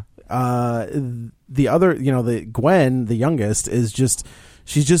different. Yeah. The other, the Gwen, the youngest, is just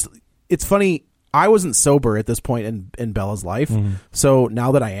she's just. It's funny. I wasn't sober at this point in Bella's life, so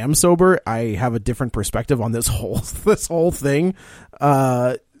now that I am sober, I have a different perspective on this whole thing.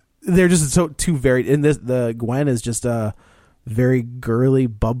 They're just so too varied. In this, the Gwen is just a very girly,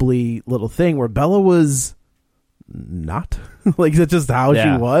 bubbly little thing, where Bella was not. Like, that's just how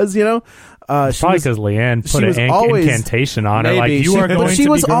she was, probably because Leanne put an incantation on her. Like, you are going to be. But she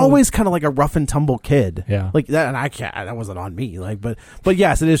was always kind of like a rough and tumble kid. Yeah. Like that, and that wasn't on me. Like, but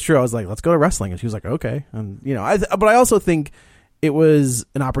yes, it is true. I was like, let's go to wrestling. And she was like, okay. And, but I also think it was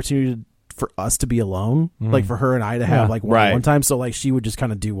an opportunity for us to be alone. Like, for her and I to have like one time. So like, she would just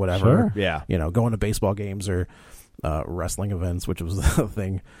kind of do whatever. Sure. Yeah. Going to baseball games or wrestling events, which was the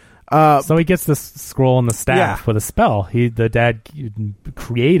thing. So he gets this scroll in the staff with a spell. The dad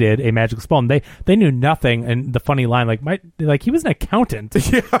created a magical spell, and they knew nothing. And the funny line, he was an accountant,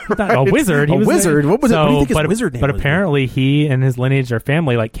 not a wizard. He was wizard. What was it? What do you think his wizard name But was? apparently, he and his lineage or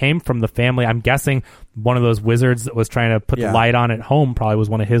family came from the family. I'm guessing one of those wizards that was trying to put the light on at home probably was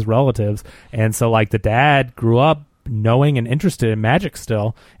one of his relatives. And so, the dad grew up knowing and interested in magic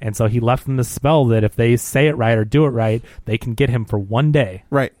still, and so he left them the spell that if they say it right or do it right, they can get him for one day.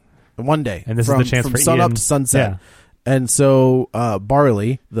 Right. One day, and this is the chance from for sun Ian. up to sunset. And so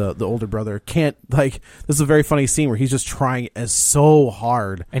Barley, the older brother, can't this is a very funny scene where he's just trying so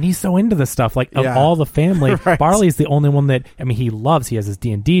hard, and he's so into this stuff. Like, of all the family, Barley's the only one that he loves. He has his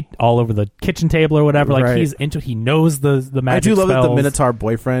D&D all over the kitchen table or whatever. Like, he's into. He knows the magic. I do love spells. that the Minotaur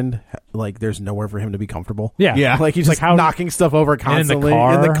boyfriend. Like, there's nowhere for him to be comfortable. Yeah. Like, he's just knocking stuff over constantly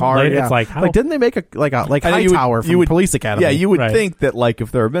in the car. Yeah. It's like, didn't they make a high tower from Police Academy? Yeah, you would think that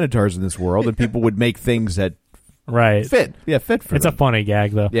if there are Minotaurs in this world, that people would make things that fit. Yeah, fit for It's them. a funny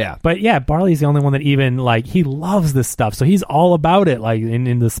gag, though. Yeah. But yeah, Barley's the only one that even, he loves this stuff. So he's all about it. Like,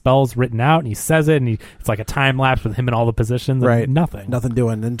 in the spells written out, and he says it, and it's like a time lapse with him in all the positions. Right. Nothing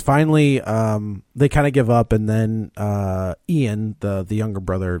doing. And finally, they kind of give up, and then Ian, the younger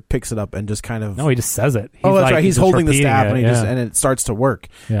brother, picks it up and just kind of... No, he just says it. That's right. He's holding the staff, it, and it starts to work.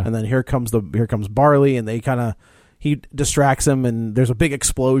 Yeah. And then here comes Barley, and he distracts him, and there's a big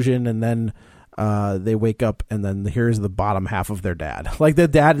explosion, and then... they wake up, and then here's the bottom half of their dad. Like, the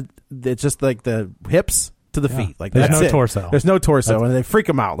dad, it's just like the hips to the feet. Like, there's that's no it. torso. There's no torso, and they freak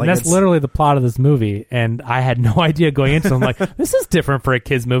him out. Like, that's literally the plot of this movie, and I had no idea going into it. I'm like, this is different for a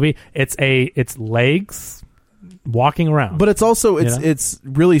kid's movie. It's legs walking around, but it's also it's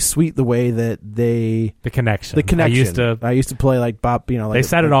really sweet the way that the connection. I used to play like Bop. They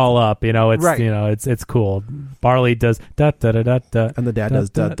set it all up. It's it's cool. Barley does da da da da da, and the dad does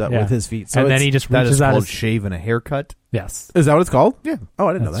da da with his feet. So and then he just reaches out. That is called shave and a haircut. Yes, is that what it's called? Yeah. Oh,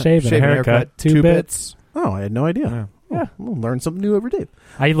 I didn't know that. Shave and a haircut, 2 bits. Oh, I had no idea. Yeah, we'll learn something new every day.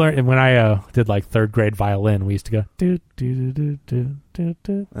 I learned when I did third grade violin. We used to go do do do do do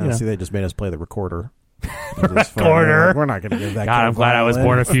do. See, they just made us play the recorder. Recorder. We're not going to give that. God, I'm glad I was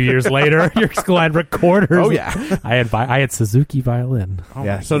born a few years later. Your school had recorders. Oh yeah, I had Suzuki violin. Oh,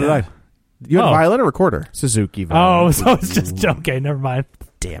 yeah, so did I. You had a violin or recorder? Suzuki violin. Oh, so it's just okay. Never mind.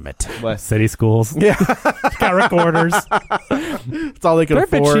 Damn it. City schools. Yeah, got recorders. That's all they could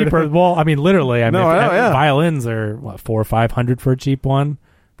afford. They're a bit cheaper. Well, literally. Violins are $400 or $500 for a cheap one.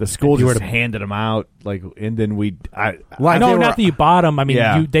 The school just handed them out, and then not that you bought them.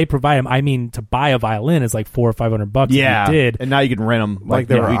 They provide them. To buy a violin is like $400 or $500. Yeah, you did, and now you can rent them.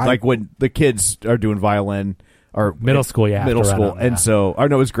 Like when the kids are doing violin or middle school, and so, or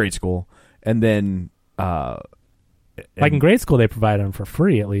no, it was grade school, and then Like in grade school, they provided them for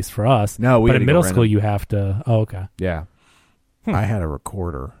free, at least for us. No, but in middle school, you have to. Oh, okay. Yeah. I had a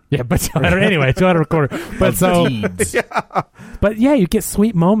recorder. Yeah, but anyway, you had a recorder. But so, but yeah, you get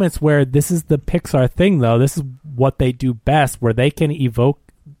sweet moments where this is the Pixar thing, though. This is what they do best, where they can evoke,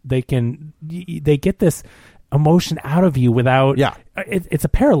 they get this emotion out of you without. Yeah, it's a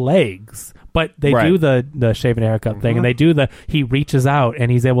pair of legs. But they do the shaven haircut thing, and they do he reaches out and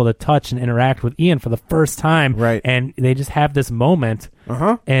he's able to touch and interact with Ian for the first time, right? And they just have this moment,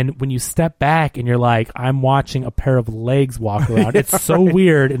 and when you step back and you're like, I'm watching a pair of legs walk around. It's so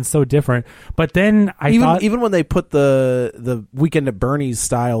weird and so different. But then even when they put the Weekend at Bernie's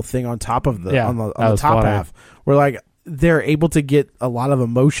style thing on top of on the top half, we're like, they're able to get a lot of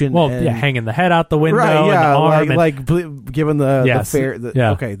emotion. Well, hanging the head out the window, right? Yeah, and the arm given the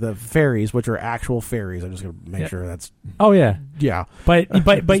the fairies, which are actual fairies. I'm just gonna make sure that's. Oh yeah, yeah.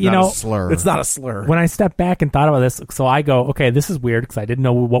 But you know, slur. It's not a slur. When I stepped back and thought about this, so I go, okay, this is weird because I didn't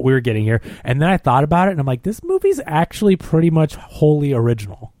know what we were getting here, and then I thought about it, and I'm like, this movie's actually pretty much wholly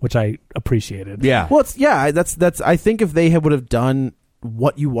original, which I appreciated. Yeah. Well, that's. I think if they would have done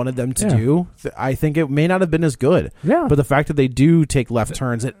what you wanted them to do, I think it may not have been as good. Yeah. But the fact that they do take left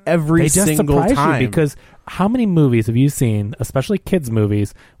turns at every single time. You because how many movies have you seen, especially kids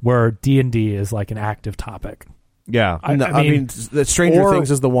movies, where D&D is like an active topic? Yeah. I mean, the Stranger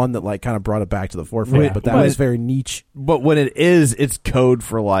Things is the one that like kind of brought it back to the forefront, but that was very niche. But when it's code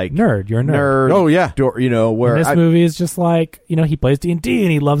for like nerd. You're a nerd. Oh yeah. You know, where this movie is just like, you know, he plays D&D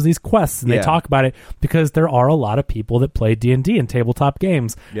and he loves these quests, and they talk about it because there are a lot of people that play D&D and tabletop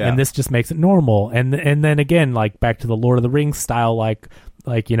games, and this just makes it normal. And then again, like back to the Lord of the Rings style, like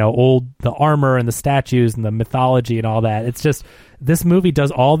you know, the armor and the statues and the mythology and all that. It's just, this movie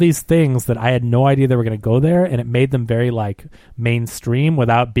does all these things that I had no idea they were going to go there, and it made them very like mainstream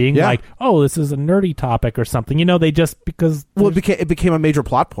without being like, oh, this is a nerdy topic or something. You know, they just because it became a major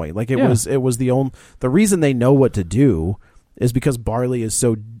plot point. Like it was the reason they know what to do is because Barley is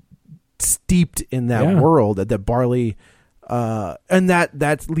so steeped in that world that Barley and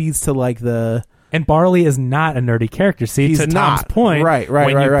that leads to like the. And Barley is not a nerdy character. See, he's to not. Tom's point, right.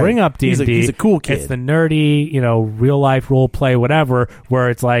 When you bring up D&D, he's a cool kid. It's the nerdy, you know, real life role play, whatever. Where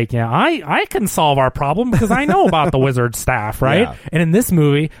it's like, yeah, I can solve our problem because I know about the wizard staff, right? Yeah. And in this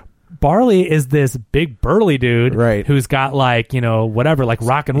movie, Barley is this big burly dude, right? Who's got like, you know, whatever, like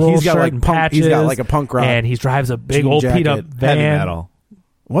rock and roll shirt and patches. He's got like a punk rock, and he drives a big old beat up van. Heavy metal.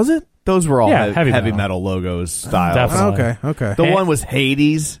 Was it? Those were all heavy metal logos style. Definitely. Okay. The one was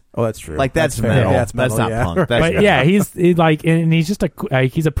Hades. Oh, that's true. Like that's metal. That's not punk. That's but yeah, he's like, and he's just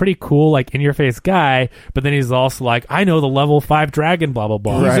he's a pretty cool, like, in your face guy. But then he's also like, I know the level 5 dragon, blah blah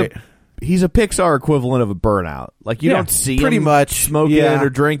blah. Right. He's a Pixar equivalent of a Burnout. Like you don't see pretty him much smoking or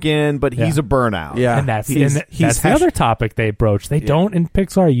drinking, but he's a Burnout. Yeah, and that's the other topic they broach. They don't in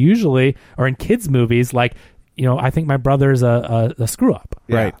Pixar usually, or in kids movies, like. You know, I think my brother's a screw up.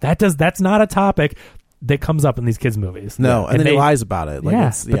 Right. That's not a topic that comes up in these kids movies. No, and then he lies about it.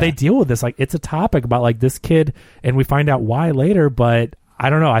 Like but they deal with this like it's a topic about like this kid, and we find out why later. But I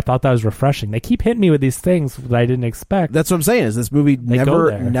don't know. I thought that was refreshing. They keep hitting me with these things that I didn't expect. That's what I'm saying. Is this movie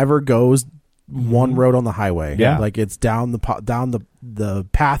never goes one road on the highway? Yeah, like it's down the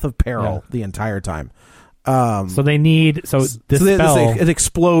path of peril the entire time. So they need this spell. It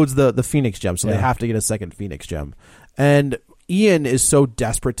explodes the Phoenix gem, so they have to get a second Phoenix gem. And Ian is so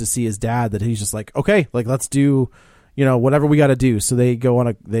desperate to see his dad that he's just like, okay, like let's do, you know, whatever we got to do. So they go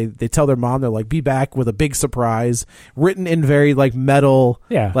on they tell their mom, they're like, be back with a big surprise written in very like metal,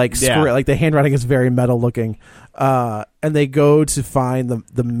 like the handwriting is very metal looking. And they go to find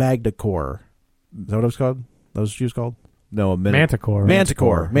the Magnacore. Is that what it was called? That was what she was called? No, Manticore.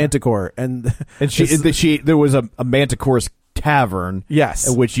 And there was a Manticore's tavern,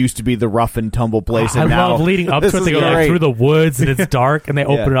 which used to be the rough and tumble place. I and now, love leading up to it. They go like through the woods and it's dark, and they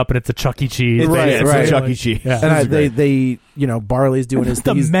open it up and it's a Chuck E. Cheese. It's a Chuck E. Cheese. Yeah. And they you know, Barley's doing his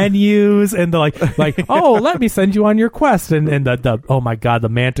the menus and the like oh, let me send you on your quest, and the oh my god, the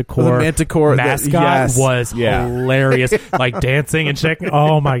Manticore mascot was hilarious, like dancing and shaking.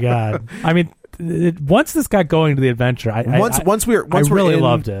 Oh my god, I mean. Once this got going to the adventure, I really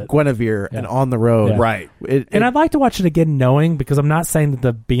loved it. Guinevere and on the road, right? And I'd like to watch it again, knowing because I'm not saying that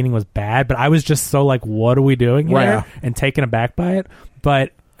the beginning was bad, but I was just so like, what are we doing here? And taken aback by it.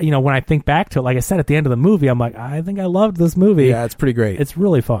 But you know, when I think back to it, like I said at the end of the movie, I'm like, I think I loved this movie. Yeah, it's pretty great. It's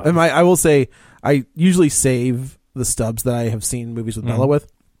really fun. And I will say, I usually save the stubs that I have seen movies with Bella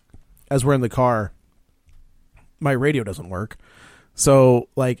with, as we're in the car. My radio doesn't work. So,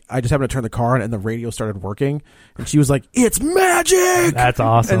 like, I just happened to turn the car on, and the radio started working, and she was like, "It's magic!" That's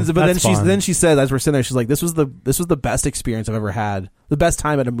awesome. But then she said, as we're sitting there, she's like, "This was the best experience I've ever had, the best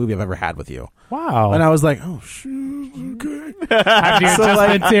time at a movie I've ever had with you." Wow. And I was like, "Oh shoot, okay."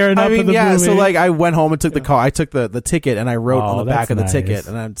 Movie. So like, I went home and took the call. I took the ticket, and I wrote on the back of the ticket,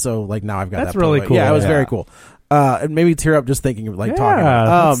 and I'm so like now I've got that's that. Really cool. Yeah, it was very cool. It made me tear up just thinking of talking about it.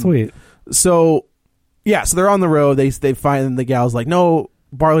 That's sweet. So yeah, so they're on the road. They find the gal's like, no.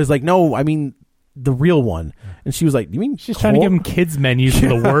 Barley's like, no, I mean the real one. And she was like, you mean she's trying to give him kids menus for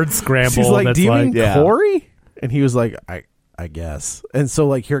the word scramble? She's like, do you mean Corey? And he was like, I guess. And so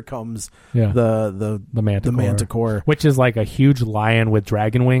like here comes the Manticore, which is like a huge lion with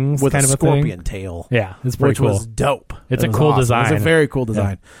dragon wings with kind a of scorpion tail. Yeah, it's pretty cool. Which was dope. It's a cool awesome. design. It's a very cool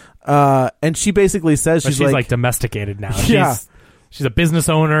design. Yeah. And she basically says she's like domesticated now. Yeah. She's a business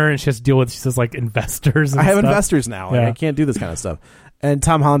owner, and she has to deal with, she says, like, investors and I have stuff. investors now, and I can't do this kind of stuff. And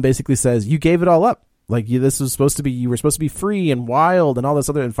Tom Holland basically says, you gave it all up. Like, you were supposed to be free and wild and all this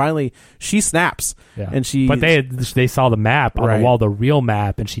other, and finally, she snaps. Yeah. And But they saw the map on the wall, the real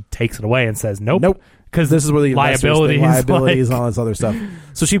map, and she takes it away and says, nope. Because this is where the liabilities and all this other stuff.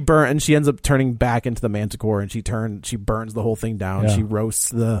 So she ends up turning back into the Manticore, and she burns the whole thing down. Yeah. She roasts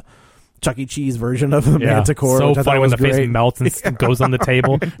the Chuck E. Cheese version of the Manticore. So which I funny when the great. face melts and goes on the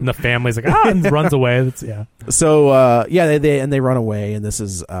table, and the family's like, and runs away. So they run away, and this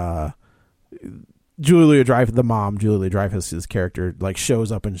is Julia Louis-Dreyfus, the mom. Julia Louis-Dreyfus' character like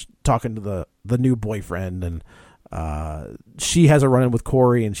shows up and talking to the new boyfriend, and she has a run-in with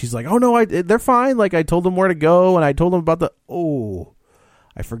Corey, and she's like, "Oh no, they're fine. Like I told them where to go, and I told them about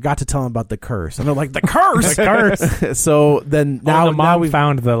I forgot to tell them about the curse." And they're like, "The curse, the curse." So then now the mom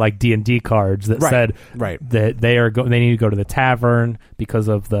found the like D&D cards that said that they need to go to the tavern because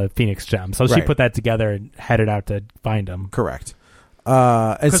of the Phoenix Gem. So she put that together and headed out to find them. Correct.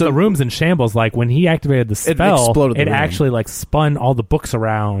 And so the room's in shambles. Like when he activated the spell, it actually like spun all the books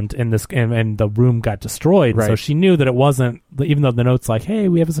around in this, and the room got destroyed. Right. So she knew that it wasn't, even though the note's like, "Hey,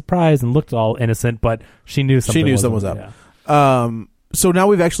 we have a surprise," and looked all innocent, but she knew something. Was up. Yeah. So now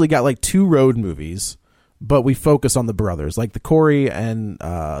we've actually got like 2 road movies, but we focus on the brothers. Like the Corey and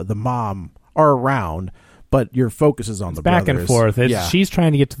the mom are around, but your focus is on the back brothers. And forth. She's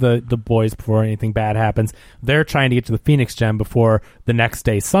trying to get to the boys before anything bad happens. They're trying to get to the Phoenix Gem before the next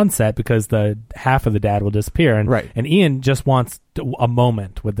day sunset, because the half of the dad will disappear. And Ian just wants a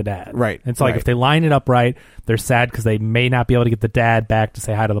moment with the dad. Right. It's like if they line it up right, they're sad because they may not be able to get the dad back to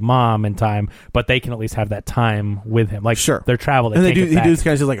say hi to the mom in time, but they can at least have that time with him. Like they're traveling. And he does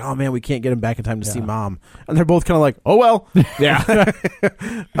kind of like, "Oh man, we can't get him back in time to see mom." And they're both kind of like, "Oh well." Yeah.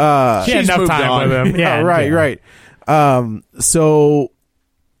 She had enough time with him. Yeah. Right. So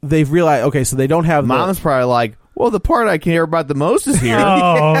they've realized, okay, so they don't have mom's probably like, well, the part I care about the most is here.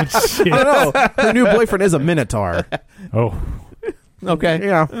 Oh, shit. I don't know. Her new boyfriend is a Minotaur. Oh. Okay.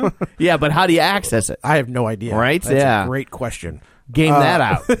 Yeah. Yeah, but how do you access it? I have no idea. Right? That's a great question. Game that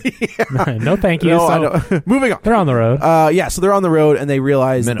out. No, thank you. Moving on. They're on the road. So they're on the road, and they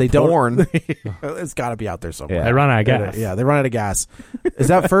realize they don't. It's got to be out there somewhere. Yeah. They run out of gas. Yeah, they run out of gas. Is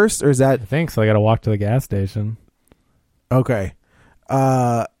that first, or is that? I think so. They got to walk to the gas station. Okay.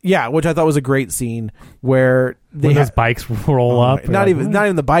 Which I thought was a great scene where his bikes roll up. Not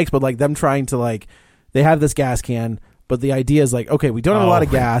even the bikes, but like them trying to like, they have this gas can, but the idea is like, okay, we don't have a lot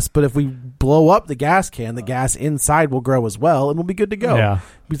of gas, but if we blow up the gas can, the gas inside will grow as well, and we'll be good to go. Yeah.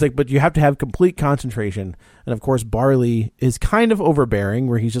 He's like, but you have to have complete concentration, and of course Barley is kind of overbearing,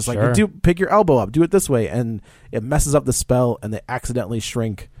 where he's just like, pick your elbow up, do it this way, and it messes up the spell, and they accidentally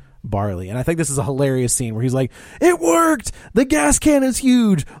shrink Barley. And I think this is a hilarious scene where he's like, "It worked! The gas can is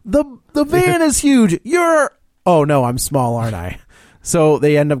huge! The van is huge! Oh no, I'm small, aren't I?" So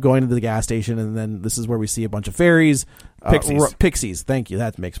they end up going to the gas station, and then this is where we see a bunch of fairies. Pixies. Thank you.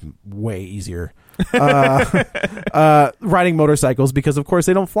 That makes way easier. Riding motorcycles, because of course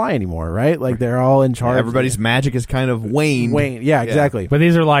they don't fly anymore, right? Like they're all in charge. Everybody's magic is kind of waned. Yeah, exactly. But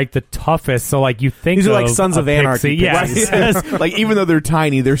these are like the toughest. So like you think these are like Sons of Anarchy. Yes. Like even though they're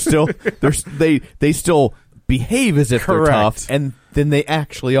tiny, they're still they still behave as if they're tough, and then they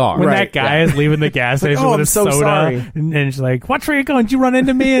actually are. When that guy is leaving the gas station with his soda, and she's like, "Watch where you're going. Did you run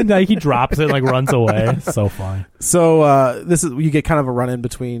into me?" And like he drops it and like runs away. So fun. So this is, you get kind of a run in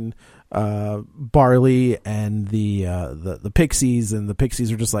between Barley and the Pixies, and the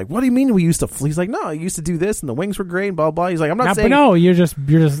Pixies are just like, what do you mean we used to flee? He's like, no, I used to do this and the wings were great and blah blah. He's like, I'm not saying, but no, you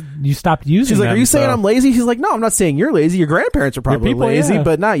stopped using. She's like, them, are you saying I'm lazy? He's like, no, I'm not saying you're lazy. Your grandparents are probably lazy,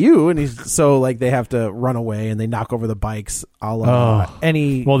 but not you. And he's so like they have to run away and they knock over the bikes.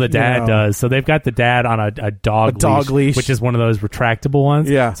 The dad does. So they've got the dad on a dog leash, which is one of those retractable ones.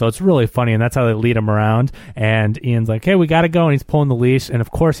 Yeah. So it's really funny, and that's how they lead him around. And Ian's like, hey, we got to go, and he's pulling the leash, and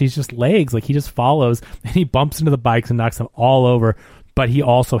of course he's just legs, like he just follows, and he bumps into the bikes and knocks them all over. But he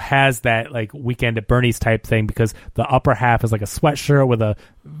also has that like Weekend at Bernie's type thing, because the upper half is like a sweatshirt with a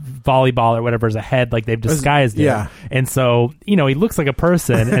volleyball or whatever as a head, like they've disguised it. Yeah. And so, he looks like a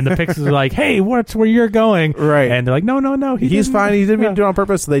person, and the Pixies are like, hey, what's where you're going? Right. And they're like, no, he's fine. He didn't mean to do it on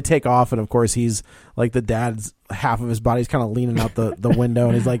purpose. So they take off, and of course he's like the dad's half of his body's kind of leaning out the window,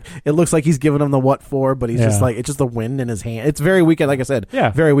 and he's like, it looks like he's giving him the what for, but he's just like, it's just the wind in his hand. It's very Weekend, like I said,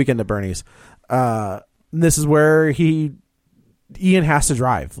 very Weekend at Bernie's. This is where Ian has to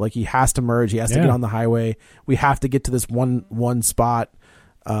drive. Like he has to merge. He has to get on the highway. We have to get to this one spot.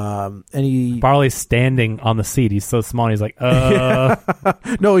 And Barley's standing on the seat. He's so small. And he's like,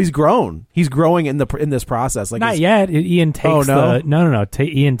 no, he's grown. He's growing in this process. Like not yet. Ian takes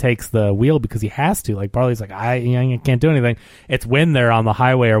Ian takes the wheel because he has to. Like Barley's like, I can't do anything. It's when they're on the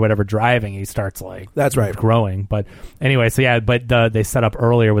highway or whatever driving, he starts like that's right growing. But anyway, so but they set up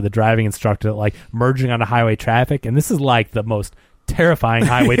earlier with the driving instructor like merging onto highway traffic, and this is like the most terrifying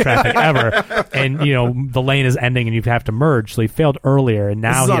highway traffic ever, and the lane is ending and you have to merge, so he failed earlier, and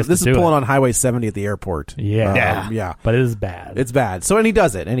now this is pulling on Highway 70 at the airport. Yeah, but it is bad. It's bad. So and he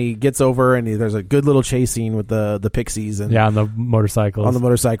does it, and he gets over, and there's a good little chase scene with the Pixies and on the motorcycles,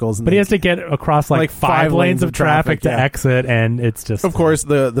 and but he has to get across like 5 lanes of traffic to exit, and it's just, of course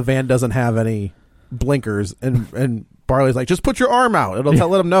the van doesn't have any blinkers, and Barley's like, just put your arm out, it'll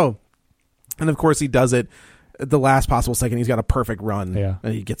let him know, and of course he does it at the last possible second. He's got a perfect run,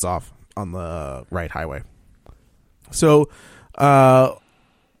 and he gets off on the right highway. So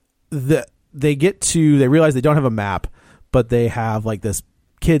they realize they don't have a map, but they have like this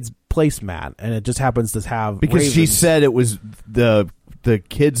kid's placemat, and it just happens to have because ravens. She said it was the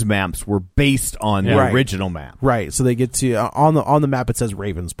kids' maps were based on the original map, right? So they get to on the map it says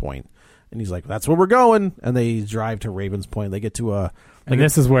Ravens Point, and he's like, that's where we're going, and they drive to Ravens Point. They get to and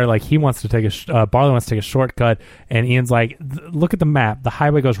this is where like he wants to take Barley wants to take a shortcut, and Ian's like, look at the map, the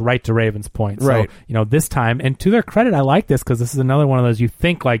highway goes right to Ravens Point. Right. So this time, and to their credit, I like this because this is another one of those you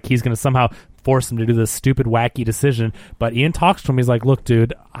think like he's going to somehow force him to do this stupid wacky decision, but Ian talks to him. He's like, look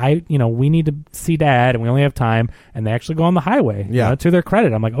dude, we need to see dad and we only have time, and they actually go on the highway. To their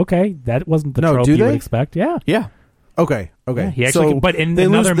credit, I'm like, okay, that wasn't the trope you would expect. Yeah. Okay. Yeah, he actually, but in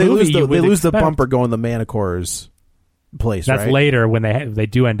another movie they lose the bumper going the Manicore's place. That's right? later when they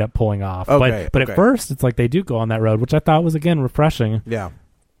do end up pulling off. But at first it's like they do go on that road, which I thought was again refreshing. Yeah.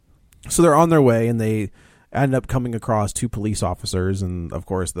 So they're on their way, and they end up coming across 2 police officers, and of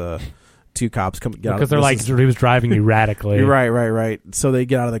course the 2 cops come get because they're like, he was driving erratically. Right. So they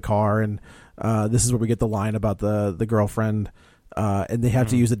get out of the car, and this is where we get the line about the girlfriend. And they have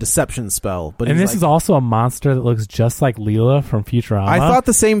to use a deception spell. But this is also a monster that looks just like Leela from Futurama. I thought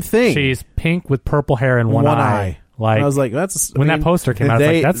the same thing. She's pink with purple hair and one eye. Like, and I was like, that's when that poster came out. I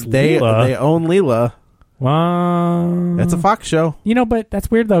was like, that's Leela. They own Leela. It's a Fox show. But that's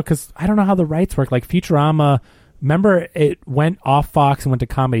weird though, because I don't know how the rights work. Like Futurama, remember it went off Fox and went to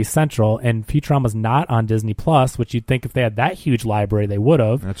Comedy Central, and Futurama's not on Disney Plus, which you'd think if they had that huge library they would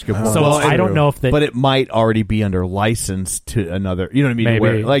have. That's a good point. So I don't know if they, but it might already be under license to another. You know what I mean? Maybe.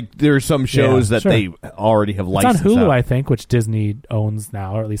 Where, like there are some shows that they already have licensed. It's on Hulu, out. I think, which Disney owns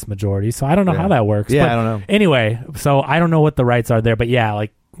now, or at least majority. So I don't know how that works. Yeah, but I don't know. Anyway, so I don't know what the rights are there, but yeah,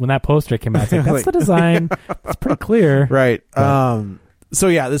 like when that poster came out, it's like, that's the design. It's pretty clear, right? So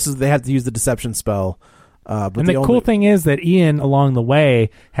yeah, they have to use the deception spell. But and the cool thing is that Ian, along the way,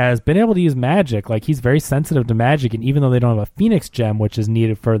 has been able to use magic. Like, he's very sensitive to magic, and even though they don't have a Phoenix gem, which is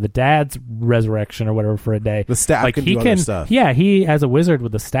needed for the dad's resurrection or whatever for a day, the staff like can do other stuff. Yeah, he, as a wizard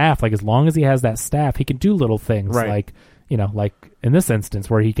with the staff, like, as long as he has that staff, he can do little things. Right. Like, like in this instance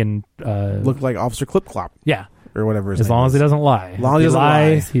where he can... look like Officer Clip Clop. Yeah. Or whatever his as name long is. as he doesn't lie. As long as he doesn't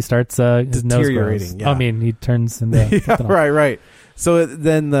lies, lie. he starts his nose deteriorating. grows. Yeah. I mean, he turns into right. So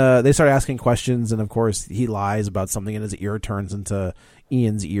then they start asking questions, and of course he lies about something, and his ear turns into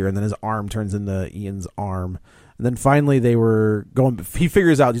Ian's ear, and then his arm turns into Ian's arm, and then finally he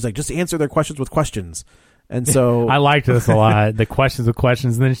figures out, he's like, just answer their questions with questions. And so I liked this a lot. The questions with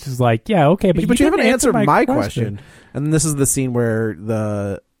questions, and then it's just like, yeah, okay, but you haven't answered my question. And then this is the scene where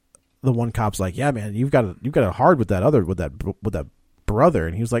the one cop's like, yeah, man, you've got it hard with that brother,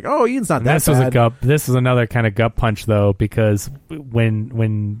 and he was like, "Oh, Ian's not that bad." This was another kind of gut punch though, because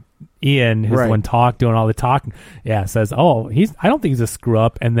when Ian, who's the one doing all the talking, says, "Oh, I don't think he's a screw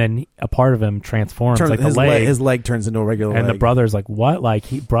up," and then a part of him transforms, like his leg turns into a regular and leg. the brother's like, "What?" Like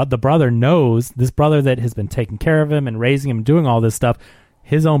the brother knows, this brother that has been taking care of him and raising him and doing all this stuff,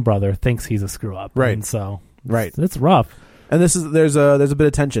 his own brother thinks he's a screw up, right? And so it's rough. And there's a bit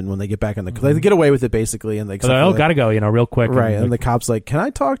of tension when they get back in the they get away with it basically, and they gotta go, real quick, right? And the cop's like, "Can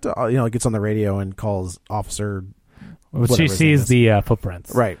I talk to?" Gets on the radio and calls Officer. She sees the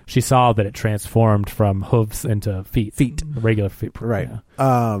footprints, right? She saw that it transformed from hooves into feet, regular feet, right?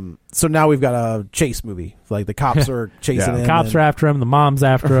 Yeah. So now we've got a chase movie. Like the cops are chasing him. The cops are after him. The mom's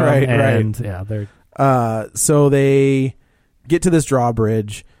after him, and they're. So they get to this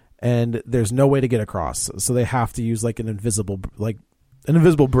drawbridge. And there's no way to get across, so they have to use like an invisible bridge.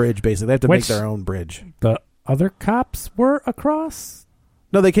 Basically, they have to make their own bridge. The other cops were across.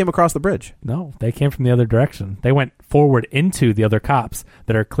 No, they came across the bridge. No, they came from the other direction. They went forward into the other cops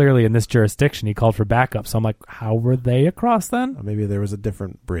that are clearly in this jurisdiction. He called for backup, so I'm like, how were they across then? Maybe there was a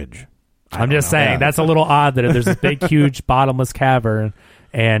different bridge. I'm just saying that's a little odd that there's this big, huge, bottomless cavern.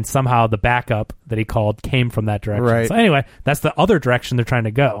 And somehow the backup that he called came from that direction. Right. So anyway, that's the other direction they're trying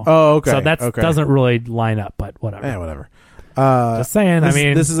to go. Oh, okay. So that doesn't really line up, but whatever. Yeah, whatever. Just saying.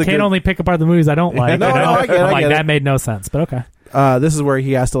 This is can't only pick apart the movies I don't like. I get it. That made no sense, but okay. This is where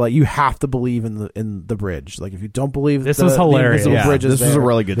he has to you have to believe in the bridge. Like if you don't believe this was hilarious. The bridge is this was a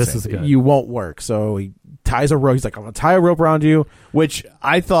really good. This is good. You won't work. So he ties a rope. He's like, "I'm gonna tie a rope around you," which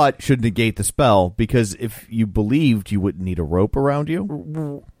I thought should negate the spell because if you believed, you wouldn't need a rope around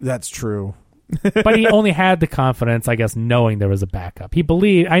you. That's true. But he only had the confidence, I guess, knowing there was a backup. He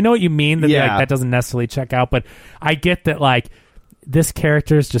believed. I know what you mean that that doesn't necessarily check out, but I get that this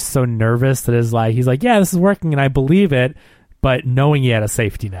character is just so nervous that he's like, yeah, this is working, and I believe it. But knowing he had a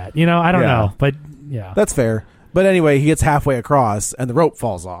safety net, I don't know. But yeah, that's fair. But anyway, he gets halfway across, and the rope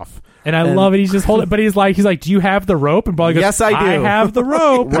falls off. And I love it. He's just holding it, but he's like, do you have the rope? And Barley goes, yes, I do. I have the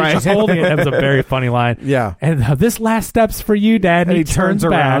rope. Right. He's just holding it. That was a very funny line. Yeah. And this last step's for you, Dad. And he turns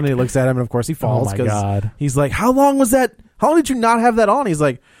around back. and he looks at him, and of course he falls. Oh my God. He's like, how long was that? How long did you not have that on? He's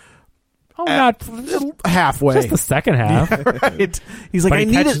like, not halfway. Just the second half. Yeah, right. He's like,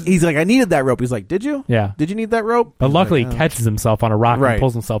 I needed that rope. He's like, did you? Yeah. Did you need that rope? But luckily he catches himself on a rock right. and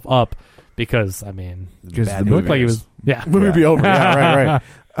pulls himself up because, it looked like he was, movie be over. Yeah,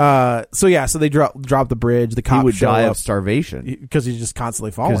 right. So they drop the bridge. The cops he would die up of starvation because he's just constantly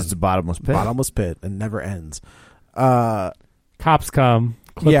falling. Because it's a bottomless pit and never ends. Cops come.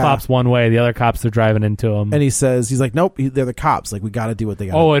 Clip clops one way, the other cops are driving into him. And he's like, nope, they're the cops. Like, we got to do what they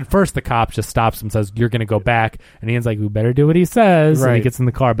got. Oh, at first the cop just stops him and says, you're going to go back. And Ian's like, we better do what he says. Right. And he gets in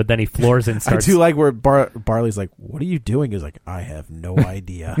the car, but then he floors it and starts. I do like where Barley's like, what are you doing? He's like, I have no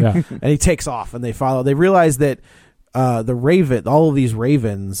idea. Yeah. And he takes off, and they follow. They realize that all of these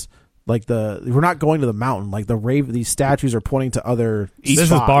ravens, we're not going to the mountain. Like these statues are pointing to other. This is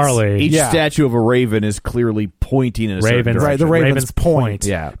Barley. Each statue of a raven is clearly pointing in a certain direction. Right, the ravens point.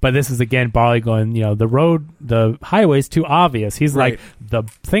 Yeah, but this is again Barley going. The highway's too obvious. He's like, the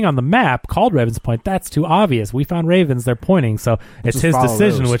thing on the map called Ravens Point. That's too obvious. We found ravens. They're pointing. So it's his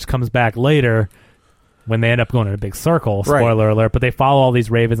decision, which comes back later. When they end up going in a big circle, spoiler alert, but they follow all these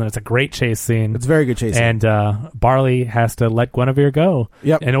ravens, and it's a great chase scene. It's a very good chase scene. And Barley has to let Guinevere go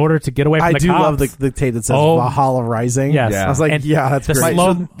in order to get away from the cops. I do love the tape that says Valhalla Rising. Yes. Yeah. I was like, that's great.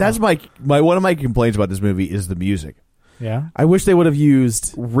 That's one of my complaints about this movie is the music. Yeah. I wish they would have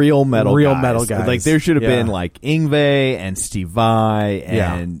used real metal guys. Like, there should have been Yngwie and Steve Vai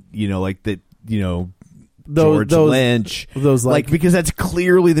and George Lynch, because that's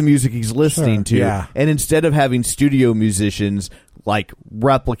clearly the music he's listening to. Yeah. And instead of having studio musicians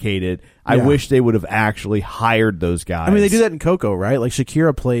replicate it, I wish they would have actually hired those guys. I mean, they do that in Coco, right? Like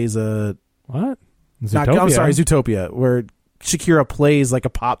Shakira plays what? Zootopia, where Shakira plays like a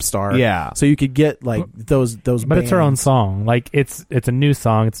pop star. Yeah. So you could get those But bands. it's her own song. Like it's a new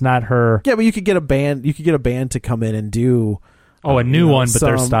song. It's not her. Yeah, but you could get a band to come in and do a new one, but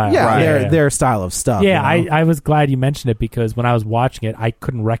their style. Yeah, their style of stuff. Yeah, I was glad you mentioned it because when I was watching it, I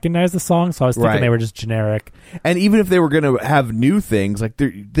couldn't recognize the song, so I was thinking they were just generic. And even if they were going to have new things,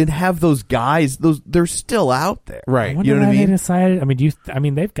 then have those guys. They're still out there, right? You know what I mean? They decided. I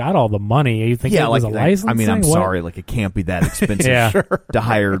mean, they've got all the money. You think it was a license? I mean, I'm sorry, it can't be that expensive to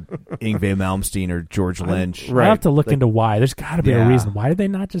hire Yngwie Malmsteen or George Lynch. I have to look into why. There's got to be a reason. Why did they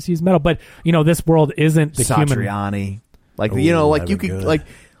not just use metal? But this world isn't the Satriani. human.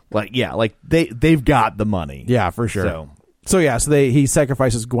 They've got the money. Yeah, for sure. So So he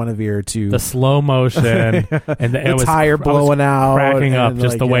sacrifices Guinevere to the slow motion and the tire blowing out, cracking up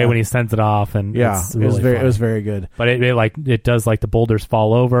just the way when he sends it off, and it's really it was very good. But it does the boulders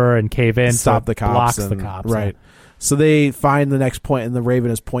fall over and cave in, stop the cops, blocks the cops, right? So they find the next point, and the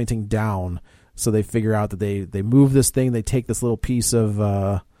Raven is pointing down. So they figure out that they move this thing. They take this little piece of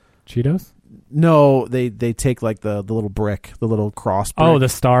Cheetos. No, they take like the little brick, the little cross brick. Oh, the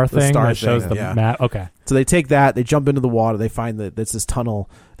star thing that shows the map. Okay. So they take that, they jump into the water, they find that it's this tunnel,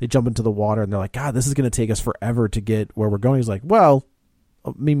 they jump into the water, and they're like, God, this is going to take us forever to get where we're going. He's like, well,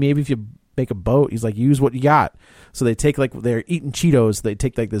 I mean, maybe if you make a boat, he's like, use what you got. So they take they're eating Cheetos, they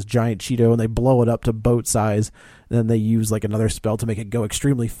take this giant Cheeto and they blow it up to boat size, and then they use another spell to make it go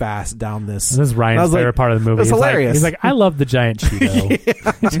extremely fast down this. This is Ryan's favorite part of the movie. That's hilarious. He's like, I love the giant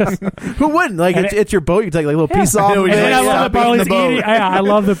Cheeto. Who wouldn't? It's your boat, you take little piece off. I love that Barley's eating. I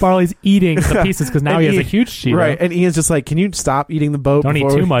love that Barley's eating the pieces because now he has a huge Cheeto. Right, and Ian's just like, can you stop eating the boat? Don't eat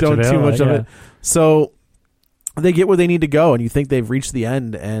too much of it. So they get where they need to go, and you think they've reached the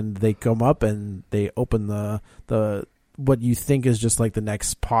end, and they come up and they open the what you think is just the next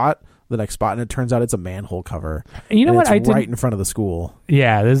spot, and it turns out it's a manhole cover. And you know what? It's right in front of the school.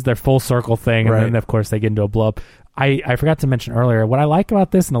 Yeah, this is their full circle thing, and then of course they get into a blow up. I forgot to mention earlier, what I like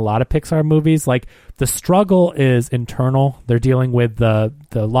about this in a lot of Pixar movies, the struggle is internal. They're dealing with the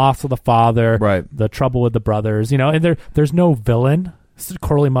loss of the father, right, the trouble with the brothers, and there's no villain.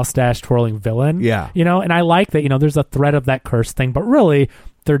 Curly mustache twirling villain, and I like that. There's a threat of that curse thing, but really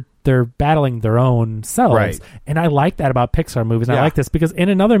they're battling their own selves, right. And I like that about Pixar movies. I like this because in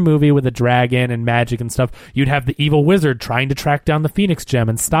another movie with a dragon and magic and stuff, you'd have the evil wizard trying to track down the Phoenix Gem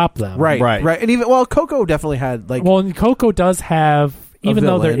and stop them, right. And even Coco definitely had and Coco does have, even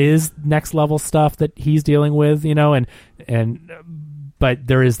though there is next level stuff that he's dealing with, and. But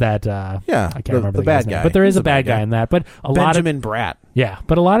there is that. I can't remember the bad guy. Name. But there is a bad guy in that. But Benjamin Bratt. Yeah,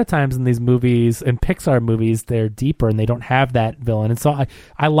 but a lot of times in these movies, in Pixar movies, they're deeper and they don't have that villain. And so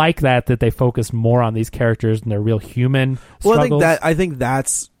I like that they focus more on these characters and their real human struggles. Well, I think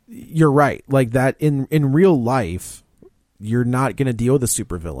that's you're right. Like that in real life, you're not going to deal with a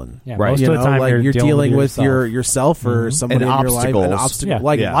supervillain. Yeah, right. Most of the time you're dealing with yourself or somebody in your life, an obstacle,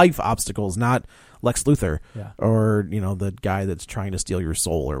 life obstacles, not Lex Luthor or the guy that's trying to steal your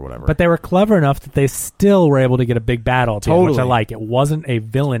soul or whatever. But they were clever enough that they still were able to get a big battle at the end, which I like. It wasn't a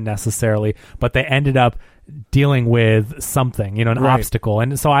villain necessarily, but they ended up dealing with something, an obstacle.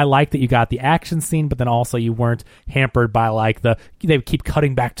 And so I like that you got the action scene, but then also you weren't hampered by they keep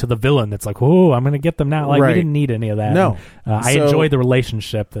cutting back to the villain that's oh, I'm going to get them now. We didn't need any of that. No. And, I enjoyed the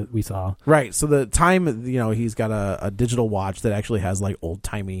relationship that we saw. Right. So the time, he's got a digital watch that actually has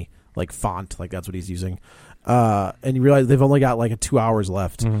old-timey font, that's what he's using, and you realize they've only got 2 hours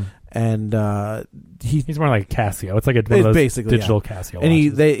left, and he's more like a Casio. It's one of those basically digital Casio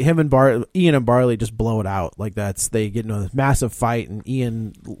watches. And Ian and Barley just blow it out. They get into this massive fight, and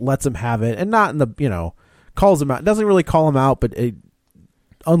Ian lets him have it, and not in the calls him out. Doesn't really call him out, but it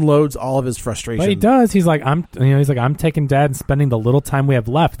unloads all of his frustration. But he does. He's like, I'm taking Dad and spending the little time we have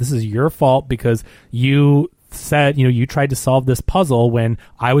left. This is your fault because you said, you tried to solve this puzzle when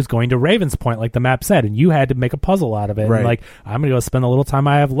I was going to Raven's Point, like the map said, and you had to make a puzzle out of it. Right. And I'm going to go spend the little time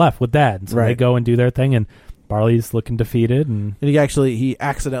I have left with Dad. And so they go and do their thing, and Barley's looking defeated. And he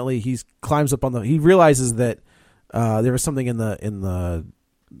accidentally climbs up on he realizes that there was something in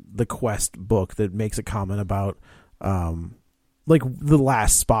the quest book that makes a comment about the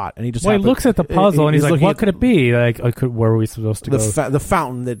last spot, and he just he looks at the puzzle and he's like, what could it be? Where are we supposed to go? The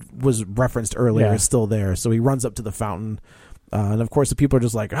fountain that was referenced earlier is still there, so he runs up to the fountain, and of course the people are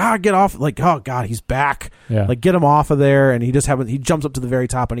just like, get off, oh god, he's back, get him off of there. And he jumps up to the very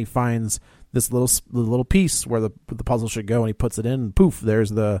top and he finds this little piece where the puzzle should go, and he puts it in, and poof, there's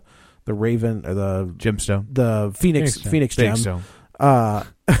the Raven or the gemstone, the Phoenix gem.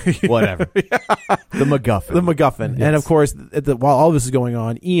 Whatever. The MacGuffin. Yes. And of course, while all this is going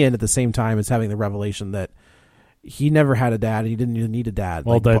on, Ian at the same time is having the revelation that he never had a dad and he didn't even need a dad.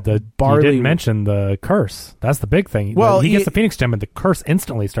 Well, Barley, you didn't mention the curse. That's the big thing. Well, he gets the Phoenix Gem and the curse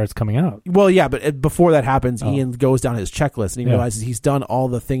instantly starts coming out. Well, yeah, but before that happens, Ian goes down his checklist and he realizes he's done all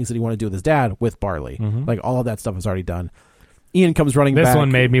the things that he wanted to do with his dad with Barley. Mm-hmm. All of that stuff is already done. Ian comes running back. This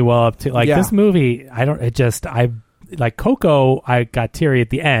one made me well up too. This movie, Coco, I got teary at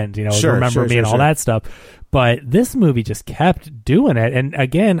the end, remember me and all that stuff. But this movie just kept doing it. And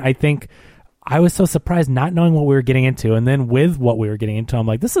again, I think I was so surprised not knowing what we were getting into. And then with what we were getting into, I'm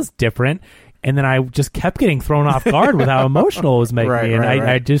like, this is different. And then I just kept getting thrown off guard with how emotional it was making me. And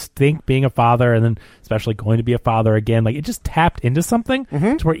I just think being a father, and then especially going to be a father again, it just tapped into something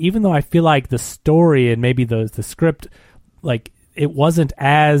to where even though I feel like the story and maybe the script like it wasn't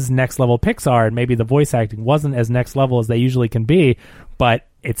as next level Pixar, and maybe the voice acting wasn't as next level as they usually can be, but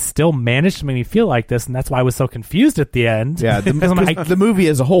it still managed to make me feel like this, and that's why I was so confused at the end. Yeah, the movie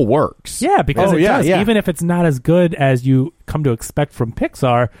as a whole works. Yeah, because it does. Yeah. Even if it's not as good as you come to expect from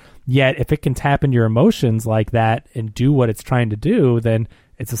Pixar, yet if it can tap into your emotions like that and do what it's trying to do, then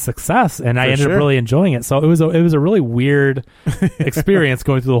it's a success, and I ended up really enjoying it. So it was a really weird experience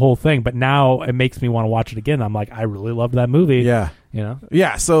going through the whole thing, but now it makes me want to watch it again. I'm like, I really loved that movie. Yeah. You know?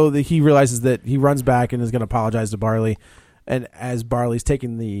 Yeah, so he realizes that he runs back and is going to apologize to Barley, and as Barley's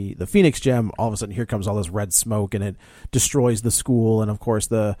taking the Phoenix Gem, all of a sudden here comes all this red smoke, and it destroys the school, and of course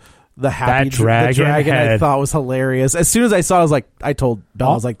the happy dragon I thought was hilarious. As soon as I saw it, I was like, I told Belle,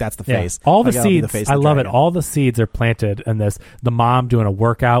 I was like, that's the face. All the seeds, I love it. All the seeds are planted in this. The mom doing a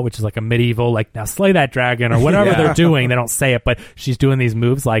workout, which is like a medieval, like, now slay that dragon or whatever they're doing. They don't say it, but she's doing these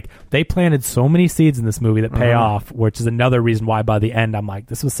moves. Like, they planted so many seeds in this movie that pay off, which is another reason why by the end I'm like,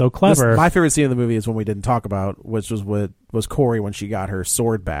 this was so clever. My favorite scene in the movie is when we didn't talk about, which was Corey when she got her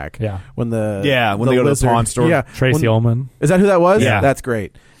sword back. Yeah. When they go to the pawn store. Yeah. Tracy Ullman. Is that who that was? Yeah. That's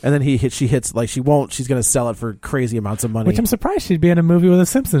great. And then she hits, like, she's going to sell it for crazy amounts of money. Which I'm surprised she'd be in a movie with a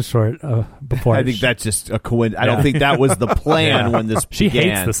Simpsons short before. I think that's just a coincidence. I don't think that was the plan when this She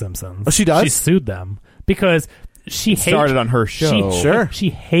began. hates the Simpsons. Oh, she does? She sued them because she started on her show.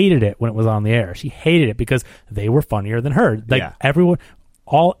 She hated it when it was on the air. She hated it because they were funnier than her. Like,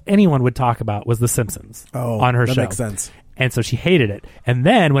 anyone would talk about was the Simpsons on her show. That makes sense. And so she hated it. And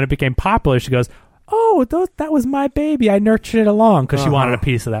then when it became popular, she goes, oh, that was my baby. I nurtured it along because she wanted a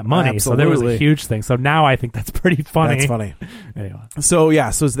piece of that money. Absolutely. So there was a huge thing. So now I think that's pretty funny. That's funny. Anyway. So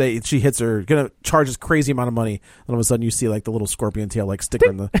she hits her, gonna charge this crazy amount of money, and all of a sudden you see like the little scorpion tail like stick her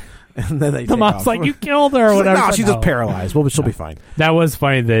in the, and then they the mom's off. like, you killed her or whatever. Like, no, she's just paralyzed. Well, she'll be fine. That was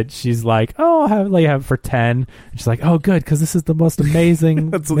funny that she's like, oh, I'll have for 10. And she's like, oh, good, because this is the most amazing.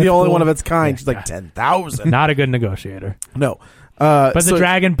 That's the only one of its kind. She's like 10,000. Not a good negotiator. No. But the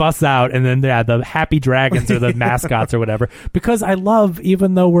dragon busts out, and then the happy dragons or the mascots or whatever. Because I love,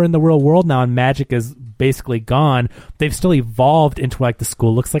 even though we're in the real world now and magic is basically gone, they've still evolved into like the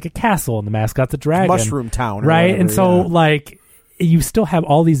school looks like a castle and the mascot's a dragon. Mushroom Town. Right? Whatever, and so like you still have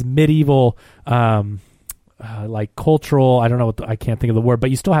all these medieval like cultural, I don't know I can't think of the word,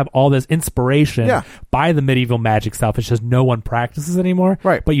 but you still have all this inspiration by the medieval magic stuff. It's just no one practices anymore.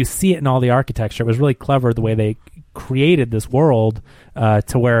 Right. But you see it in all the architecture. It was really clever the way they created this world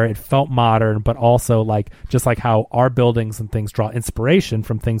to where it felt modern, but also like just like how our buildings and things draw inspiration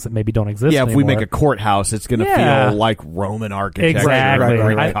from things that maybe don't exist if anymore. we make a courthouse, it's going to feel like Roman architecture. Exactly.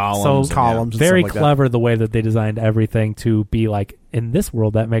 Right. Columns. Very like clever the way that they designed everything to be like in this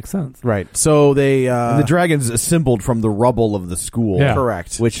world. That makes sense. Right. So they and the dragon's assembled from the rubble of the school. Yeah.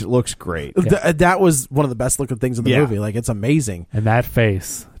 Correct. Which looks great. That was one of the best looking things in the movie. Like, it's amazing. And that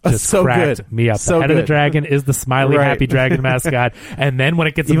face just so cracked good. me up. So the head of the good. dragon is the smiley happy dragon mascot, and then when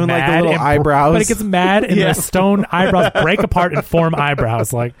it gets Even mad, like the little eyebrows. but it gets mad, and the stone eyebrows break apart and form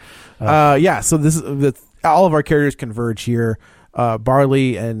eyebrows. Like, so this is all of our characters converge here.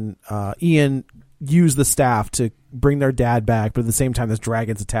 Barley and Ian use the staff to bring their dad back, but at the same time, this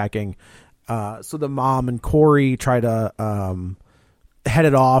dragon's attacking. So the mom and Corey try to head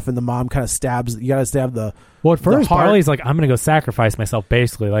it off, and the mom kind of stabs. You got to stab the. Well, at first, Barley's like, I'm going to go sacrifice myself,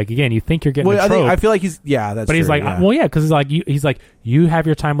 basically. Like, again, you think you're getting a trope. I feel like he's, that's But he's true, like, because he's like, you have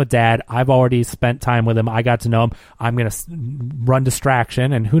your time with Dad. I've already spent time with him. I got to know him. I'm going to run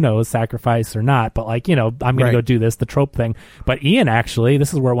distraction, and who knows, sacrifice or not. But, like, I'm going to go do this, the trope thing. But Ian, actually,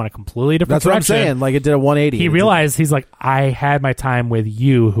 this is where it went a completely different direction. direction. That's what I'm saying. Like, it did a 180. He realized, he's like, I had my time with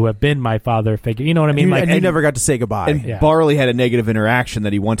you, who have been my father figure. You know what I mean? And you never got to say goodbye. And Barley had a negative interaction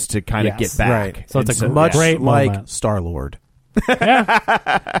that he wants to kind of get back. Right. So it's a much great like moment. Star-Lord.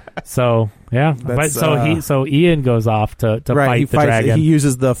 So Ian goes off to fight the dragon. He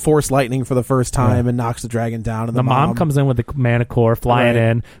uses the force lightning for the first time and knocks the dragon down. And the mom comes in with the Manticore flying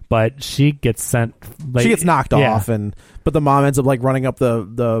in, but she gets sent. Like, she gets knocked off, but the mom ends up like running up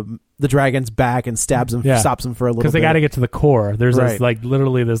the dragon's back and stabs him, stops him for a little bit. Because they got to get to the core. There's this like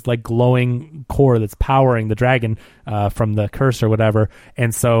literally this like glowing core that's powering the dragon from the curse or whatever.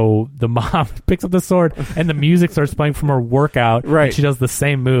 And so the mom picks up the sword and the music starts playing from her workout. Right. And she does the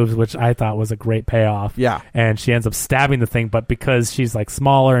same moves, which I thought was a great payoff. Yeah. And she ends up stabbing the thing, but because she's like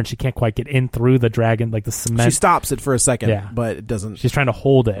smaller and she can't quite get in through the dragon, like the cement. She stops it for a second, but it doesn't. She's trying to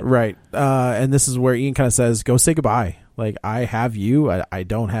hold it. Right. And this is where Ian kind of says, go say goodbye. Like, I have you. I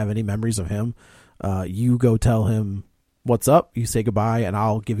don't have any memories of him. You go tell him what's up. You say goodbye, and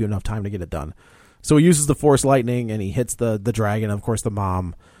I'll give you enough time to get it done. So he uses the force lightning, and he hits the dragon. Of course, the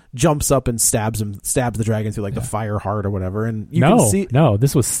mom jumps up and stabs the dragon through like the fire heart or whatever. And you can see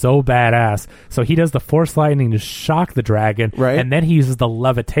this was so badass. So he does the force lightning to shock the dragon, right? And then he uses the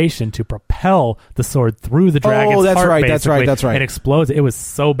levitation to propel the sword through the dragon's heart. That's right. And explodes. It was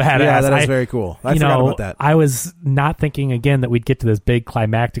so badass. Yeah, that is very cool. I forgot about that. I was not thinking again that we'd get to this big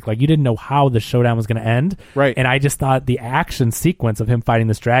climactic. Like, you didn't know how the showdown was going to end, right? And I just thought the action sequence of him fighting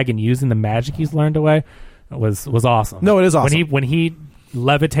this dragon using the magic he's learned away was awesome. No, it is awesome. When he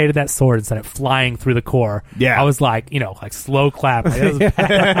levitated that sword and sent it flying through the core, I was like, like slow clap. Like, that was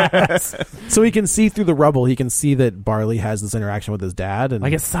badass. So he can see through the rubble. He can see that Barley has this interaction with his dad, and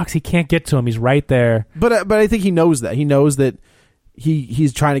like, it sucks he can't get to him. He's right there. But I think he knows that. He knows that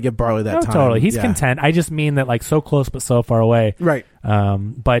he's trying to give Barley that time. Totally. He's content. I just mean that, like, so close but so far away. Right.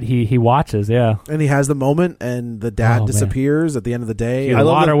 But he watches, and he has the moment, and the dad disappears at the end of the day. The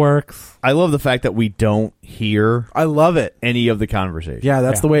waterworks. I love the fact that we don't hear. I love it. Any of the conversation. Yeah,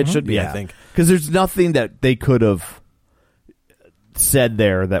 that's the way it should be. I think, because there's nothing that they could have said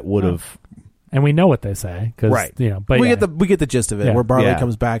there that would have. And we know what they say, because right. But we get the gist of it. Where Barley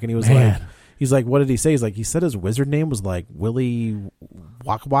comes back and he was like. He's like, what did he say? He's like, he said his wizard name was like Willy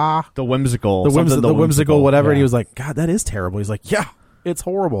Wakwa. The whimsical. The whimsical, whatever. Yeah. And he was like, God, that is terrible. He's like, yeah, it's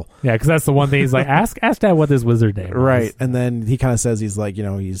horrible. Yeah, because that's the one thing. He's like, ask Dad what this wizard name was. Right. And then he kind of says, he's like,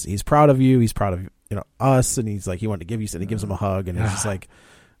 he's proud of you. He's proud of, us. And he's like, he wanted to give you, and he gives him a hug. And it's just like,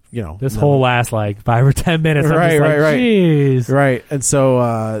 this whole last like 5 or 10 minutes. Right. Jeez. Right. And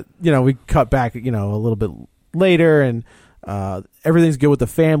so, we cut back, a little bit later, and everything's good with the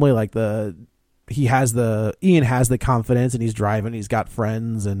family. Like Ian has the confidence, and he's driving, he's got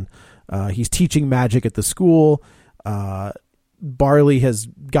friends, and he's teaching magic at the school. Barley has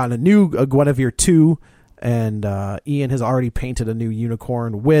gotten a new Guinevere 2, and Ian has already painted a new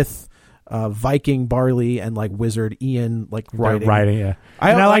unicorn with Viking Barley and like wizard Ian like riding. Yeah.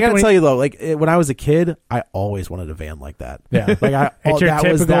 I gotta tell you though, like when I was a kid, I always wanted a van like that. Yeah, like it's your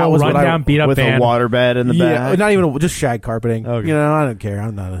typical rundown, beat up with van a waterbed in the back. Not even just shag carpeting. Okay. I don't care.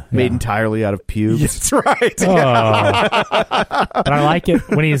 I'm not made entirely out of pubes. That's right. But I like it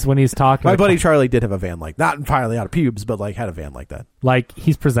when he's talking. My buddy Charlie did have a van like not entirely out of pubes, but like had a van like that. Like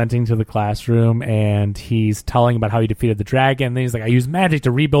he's presenting to the classroom and he's telling about how he defeated the dragon. And then he's like, I used magic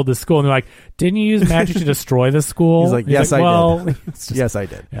to rebuild this school. And they're like, didn't you use magic to destroy the school? He's like, yes, I did. Yes, I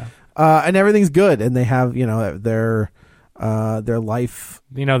did. Yeah. And everything's good. And they have, their life.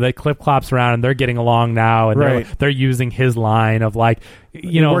 They clip clops around and they're getting along now. And they're using his line of like,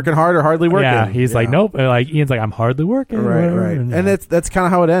 You're working hard or hardly working. Yeah. He's like, nope. Like Ian's like, I'm hardly working. Right. And that's kind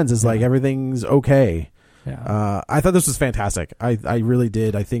of how it ends. Is like everything's okay. Yeah. I thought this was fantastic. I really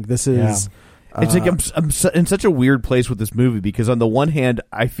did. I think this is. It's like I'm in such a weird place with this movie because on the one hand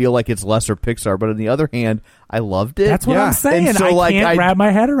I feel like it's lesser Pixar, but on the other hand I loved it. That's what I'm saying. And so, I can't wrap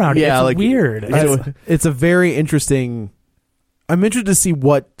my head around it. It's weird. It's a very interesting. I'm interested to see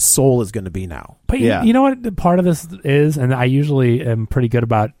what Soul is going to be now. But you know what part of this is, and I usually am pretty good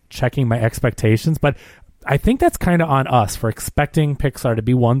about checking my expectations, but I think that's kind of on us for expecting Pixar to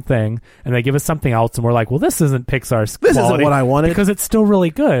be one thing, and they give us something else, and we're like, well, this isn't Pixar's quality. This isn't what I wanted. Because it's still really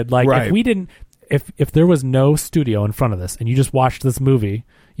good. Like, if we didn't... If there was no studio in front of this, and you just watched this movie,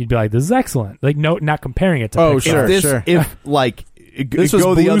 you'd be like, this is excellent. Like, no, not comparing it to Pixar. Sure. If, like... This was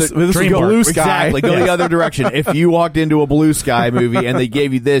Blue Sky. Exactly. Go the other direction. If you walked into a Blue Sky movie and they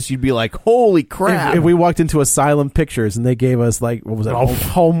gave you this, you'd be like, holy crap. If we walked into Asylum Pictures and they gave us, like, what was it?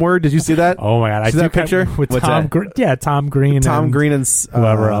 Homeward. Did you see that? Oh, my God. See that picture? With Tom Green. Yeah, Tom Green. Tom Green and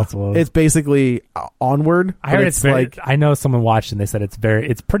whoever else was. It's basically Onward. I heard it's very, like, I know someone watched and they said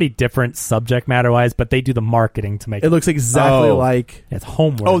it's pretty different subject matter-wise, but they do the marketing to make it. It looks exactly like... It's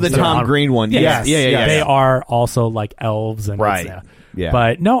Homeward. Oh, the Tom Green one. Yes. Yeah. They are also like elves. And right. Yeah.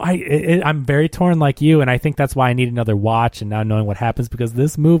 But no, I'm very torn like you, and I think that's why I need another watch and now knowing what happens, because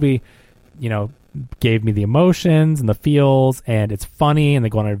this movie, gave me the emotions and the feels, and it's funny, and they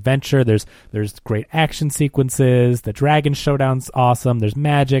go on an adventure. There's great action sequences. The dragon showdown's awesome. There's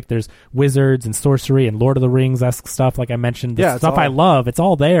magic. There's wizards and sorcery and Lord of the Rings-esque stuff, like I mentioned. The stuff I love. It's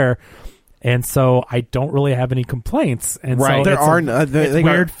all there. And so I don't really have any complaints. And so it's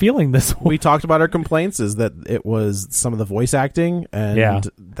weird feeling this way. We talked about our complaints is that it was some of the voice acting, and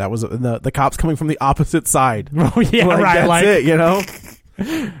that was the cops coming from the opposite side. Oh yeah, right. That's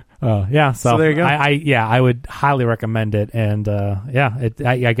it. Oh yeah. So there you go. I would highly recommend it. And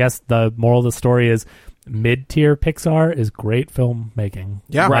I guess the moral of the story is mid-tier Pixar is great filmmaking.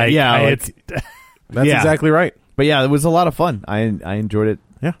 Yeah. Right. Yeah. That's exactly right. But yeah, it was a lot of fun. I enjoyed it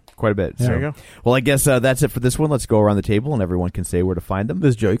Yeah. Quite a bit. There So, you go. Well, I guess that's it for this one. Let's go around the table and everyone can say where to find them. This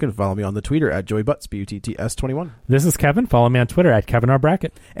is Joe. You can follow me on the Twitter at JoeyButts, BUTTS21. This is Kevin. Follow me on Twitter at Kevin R.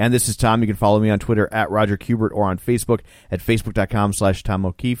 Brackett. And this is Tom. You can follow me on Twitter at Roger Kubert or on Facebook at Facebook.com/Tom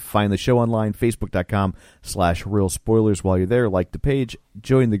O'Keefe. Find the show online, Facebook.com/Real Spoilers. While you're there, like the page,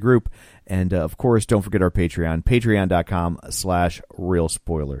 join the group, and of course, don't forget our Patreon, Patreon.com/Real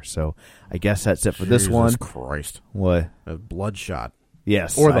Spoilers. So I guess that's it for this one. Jesus Christ. What? A Bloodshot.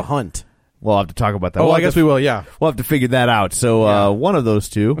 Yes. Or The Hunt. We'll have to talk about that. Oh, I guess we will, yeah. We'll have to figure that out. So one of those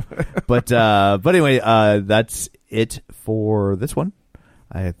two. But anyway, that's it for this one.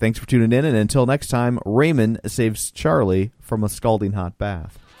 Thanks for tuning in, and until next time, Raymond saves Charlie from a scalding hot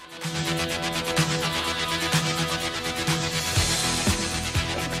bath.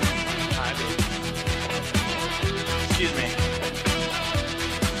 Excuse me.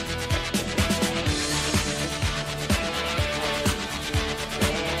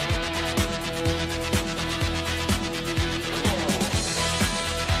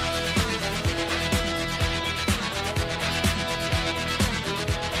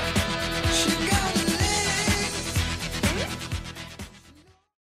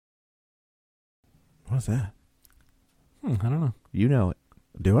 What's that? I don't know. You know it.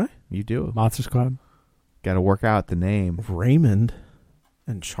 Do I? You do. Monster Squad. Got to work out the name. Raymond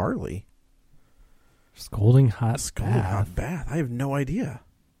and Charlie. Scalding hot bath. I have no idea.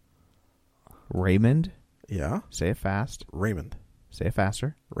 Raymond. Yeah. Say it fast. Raymond. Say it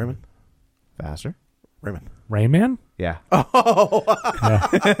faster. Raymond. Faster. Raymond. Rayman? Yeah. Oh.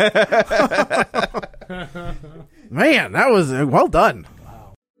 Man, that was well done.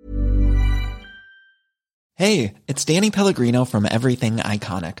 Hey, it's Danny Pellegrino from Everything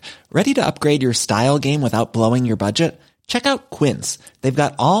Iconic. Ready to upgrade your style game without blowing your budget? Check out Quince. They've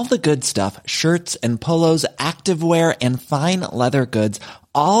got all the good stuff, shirts and polos, activewear, and fine leather goods,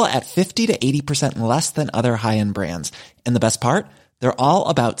 all at 50 to 80% less than other high-end brands. And the best part? They're all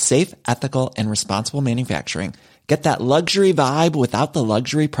about safe, ethical, and responsible manufacturing. Get that luxury vibe without the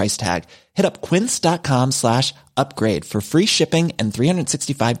luxury price tag. Hit up quince.com/upgrade for free shipping and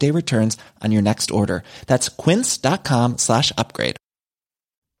 365-day returns on your next order. That's quince.com/upgrade.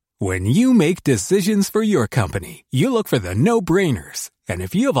 When you make decisions for your company, you look for the no-brainers. And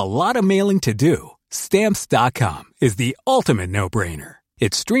if you have a lot of mailing to do, Stamps.com is the ultimate no-brainer.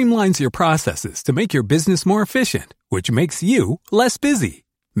 It streamlines your processes to make your business more efficient, which makes you less busy.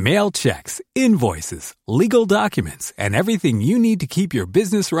 Mail checks, invoices, legal documents, and everything you need to keep your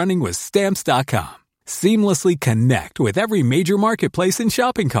business running with Stamps.com. Seamlessly connect with every major marketplace and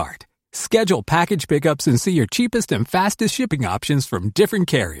shopping cart. Schedule package pickups and see your cheapest and fastest shipping options from different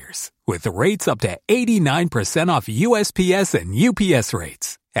carriers. With rates up to 89% off USPS and UPS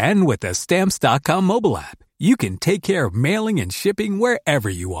rates. And with the Stamps.com mobile app, you can take care of mailing and shipping wherever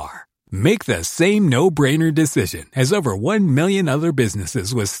you are. Make the same no-brainer decision as over 1 million other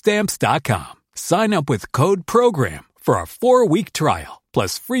businesses with Stamps.com. Sign up with code PROGRAM for a 4-week trial,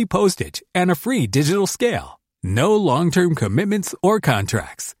 plus free postage and a free digital scale. No long-term commitments or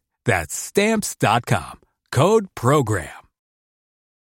contracts. That's Stamps.com. Code PROGRAM.